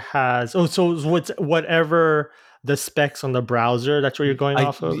browser has? Oh, so whatever the specs on the browser, that's what you're going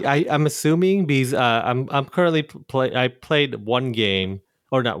off of. I'm assuming because I'm currently I played one game,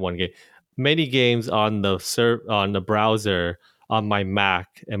 or not one game, many games on the browser on my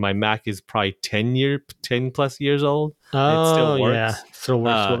Mac, and my Mac is probably 10 plus years old. Oh, it still works. Yeah, still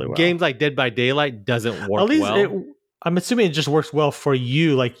works really well. Games like Dead by Daylight doesn't work. At least well. I'm assuming it just works well for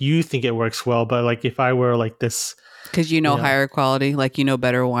you, like you think it works well. But like if I were like this, because higher quality, like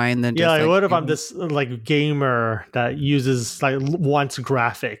better wine than like, what if I'm this like gamer that uses like wants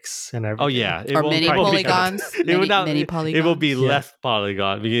graphics and everything? Oh yeah, or mini polygons. Mini polygons. It will be less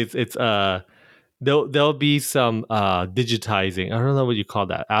polygon because it's there'll be some digitizing. I don't know what you call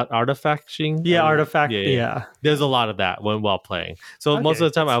that. Artifacting? Yeah, artifact. Yeah. There's a lot of that while playing. So most of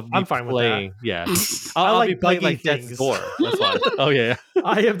the time I'm fine playing. With that. Yeah. I'll be playing like Death's Door. That's why. Oh yeah.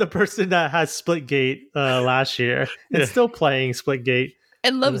 I am the person that has Splitgate last year and still playing Splitgate.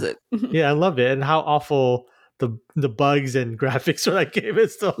 And loves it. Yeah, I love it. And how awful the bugs and graphics for that game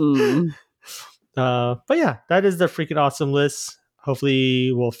is still. But yeah, that is the freaking awesome list.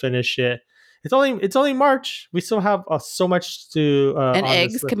 Hopefully we'll finish it. It's only March. We still have so much to. And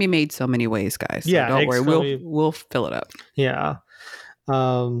eggs can be made so many ways, guys. So yeah, don't worry. We'll fill it up. Yeah.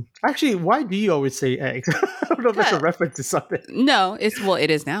 Actually, why do you always say eggs? I don't know if that's a reference to something. No, it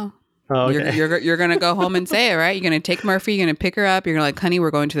is now. Oh, okay. You're gonna go home and say it, right? You're gonna take Murphy. You're gonna pick her up. You're gonna like, honey,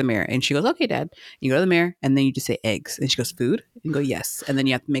 we're going to the mirror, and she goes, okay, Dad. You go to the mirror, and then you just say eggs, and she goes, food, and you go, yes, and then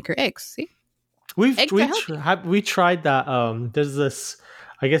you have to make her eggs. See, we tried that. There's this.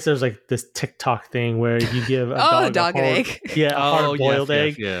 I guess there's like this TikTok thing where you give a dog an egg. Yeah, a hard-boiled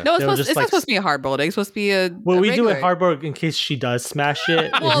egg. Yeah. No, it's not supposed to be a hard-boiled egg. It's supposed to be a we do it hard-boiled in case she does smash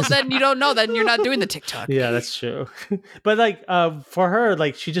it. Well, then you don't know. Then you're not doing the TikTok. Yeah, that's true. But like for her,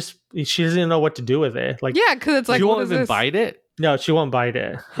 like she doesn't even know what to do with it. Like because it's like she won't even bite it. No, she won't bite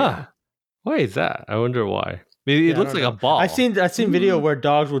it. Huh? Yeah. Why is that? I wonder why. Maybe it looks like a ball. I've seen video where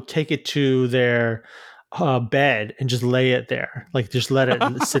dogs will take it to their bed and just lay it there, like just let it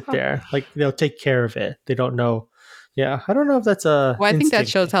sit there, like they'll take care of it. They don't know. Yeah, I don't know if that's a I think that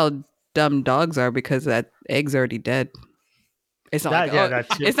shows how dumb dogs are, because that egg's already dead. It's not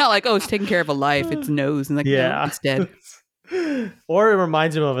it's not like it's taking care of a life. It's nose and like no, it's dead. Or it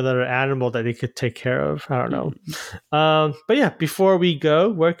reminds him of another animal that he could take care of. I don't know. But yeah, before we go,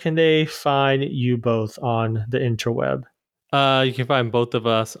 where can they find you both on the interweb? You can find both of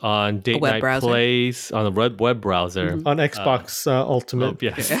us on Date Night Plays on the web browser. On Xbox Ultimate. Oh,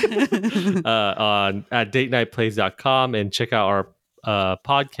 yes. At datenightplays.com, and check out our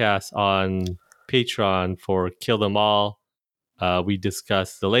podcast on Patreon for Kill Them All. We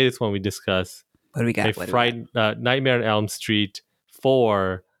discussed the latest one. We discussed what do we got? Nightmare on Elm Street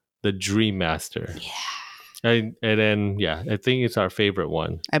 4, The Dream Master. Yeah. And then I think it's our favorite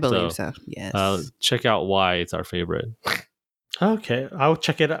one. I believe so. Yes. Check out why it's our favorite. Okay, I'll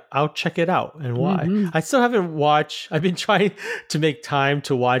check it out and why. I still haven't watched. I've been trying to make time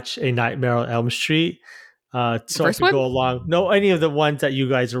to watch A Nightmare on Elm Street. So I could go along. No, any of the ones that you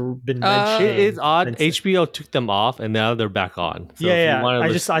guys have been mentioning. It's odd. HBO took them off and now they're back on. So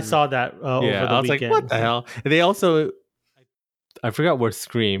I saw that over the I was weekend. like, what the hell? And they also, I forgot what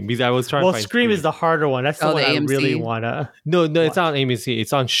Scream, because I was trying to find Scream is the harder one. That's the one I really wanna. No, it's not on AMC.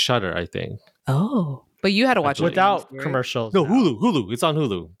 It's on Shudder, I think. Oh. But you had to watch it without commercials. No, Hulu. It's on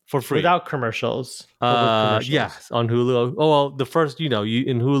Hulu for free. Without commercials. Yes, on Hulu. Oh, well, the first, you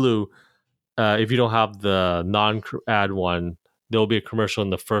in Hulu, if you don't have the non-ad one, there'll be a commercial in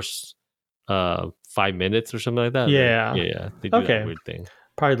the first 5 minutes or something like that. Yeah. Yeah. They do that weird thing.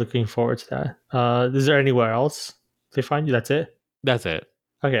 Probably looking forward to that. Is there anywhere else they find you? That's it? That's it.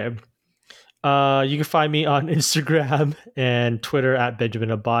 Okay. You can find me on Instagram and Twitter at Benjamin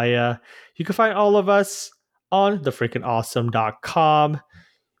Abaya. You can find all of us on thefreakingawesome.com,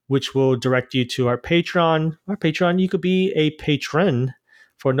 which will direct you to our Patreon. Our Patreon, you could be a patron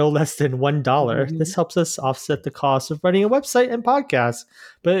for no less than $1. This helps us offset the cost of running a website and podcast.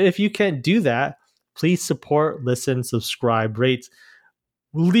 But if you can't do that, please support, listen, subscribe, rate,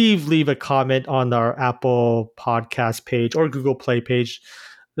 leave a comment on our Apple podcast page or Google Play page.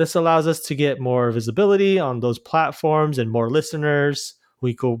 This allows us to get more visibility on those platforms and more listeners.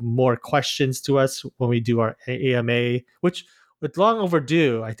 We go more questions to us when we do our AMA, which it's long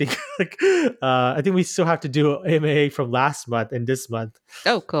overdue. I think I think we still have to do AMA from last month and this month.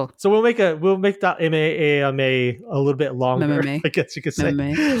 Oh, cool. So we'll make that AMA a little bit longer, MMA. I guess you could say.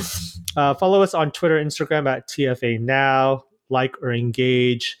 Follow us on Twitter, Instagram at TFA Now. Like or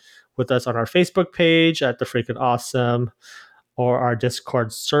engage with us on our Facebook page at The Freaking Awesome, or our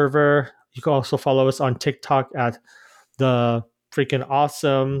Discord server. You can also follow us on TikTok at The Freaking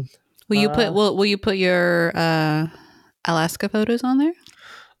Awesome. Will you put your Alaska photos on there?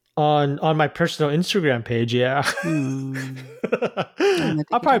 On my personal Instagram page, yeah.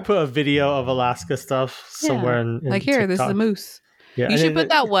 I'll probably put a video of Alaska stuff somewhere in like here, TikTok. This is a moose. Yeah, you should put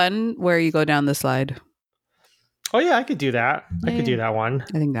that one where you go down the slide. Oh yeah, I could do that. I could do that one.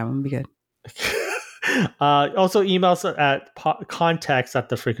 I think that one would be good. Also email us at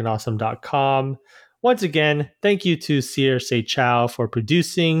contacts@thefreakingawesome.com. Once again, thank you to Sear Say Chow for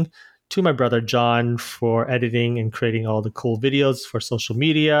producing, to my brother John for editing and creating all the cool videos for social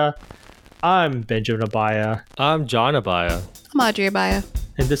media. I'm Benjamin Abaya. I'm John Abaya. I'm Audrey Abaya.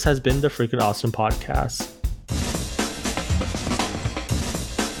 And this has been the Freaking Awesome Podcast.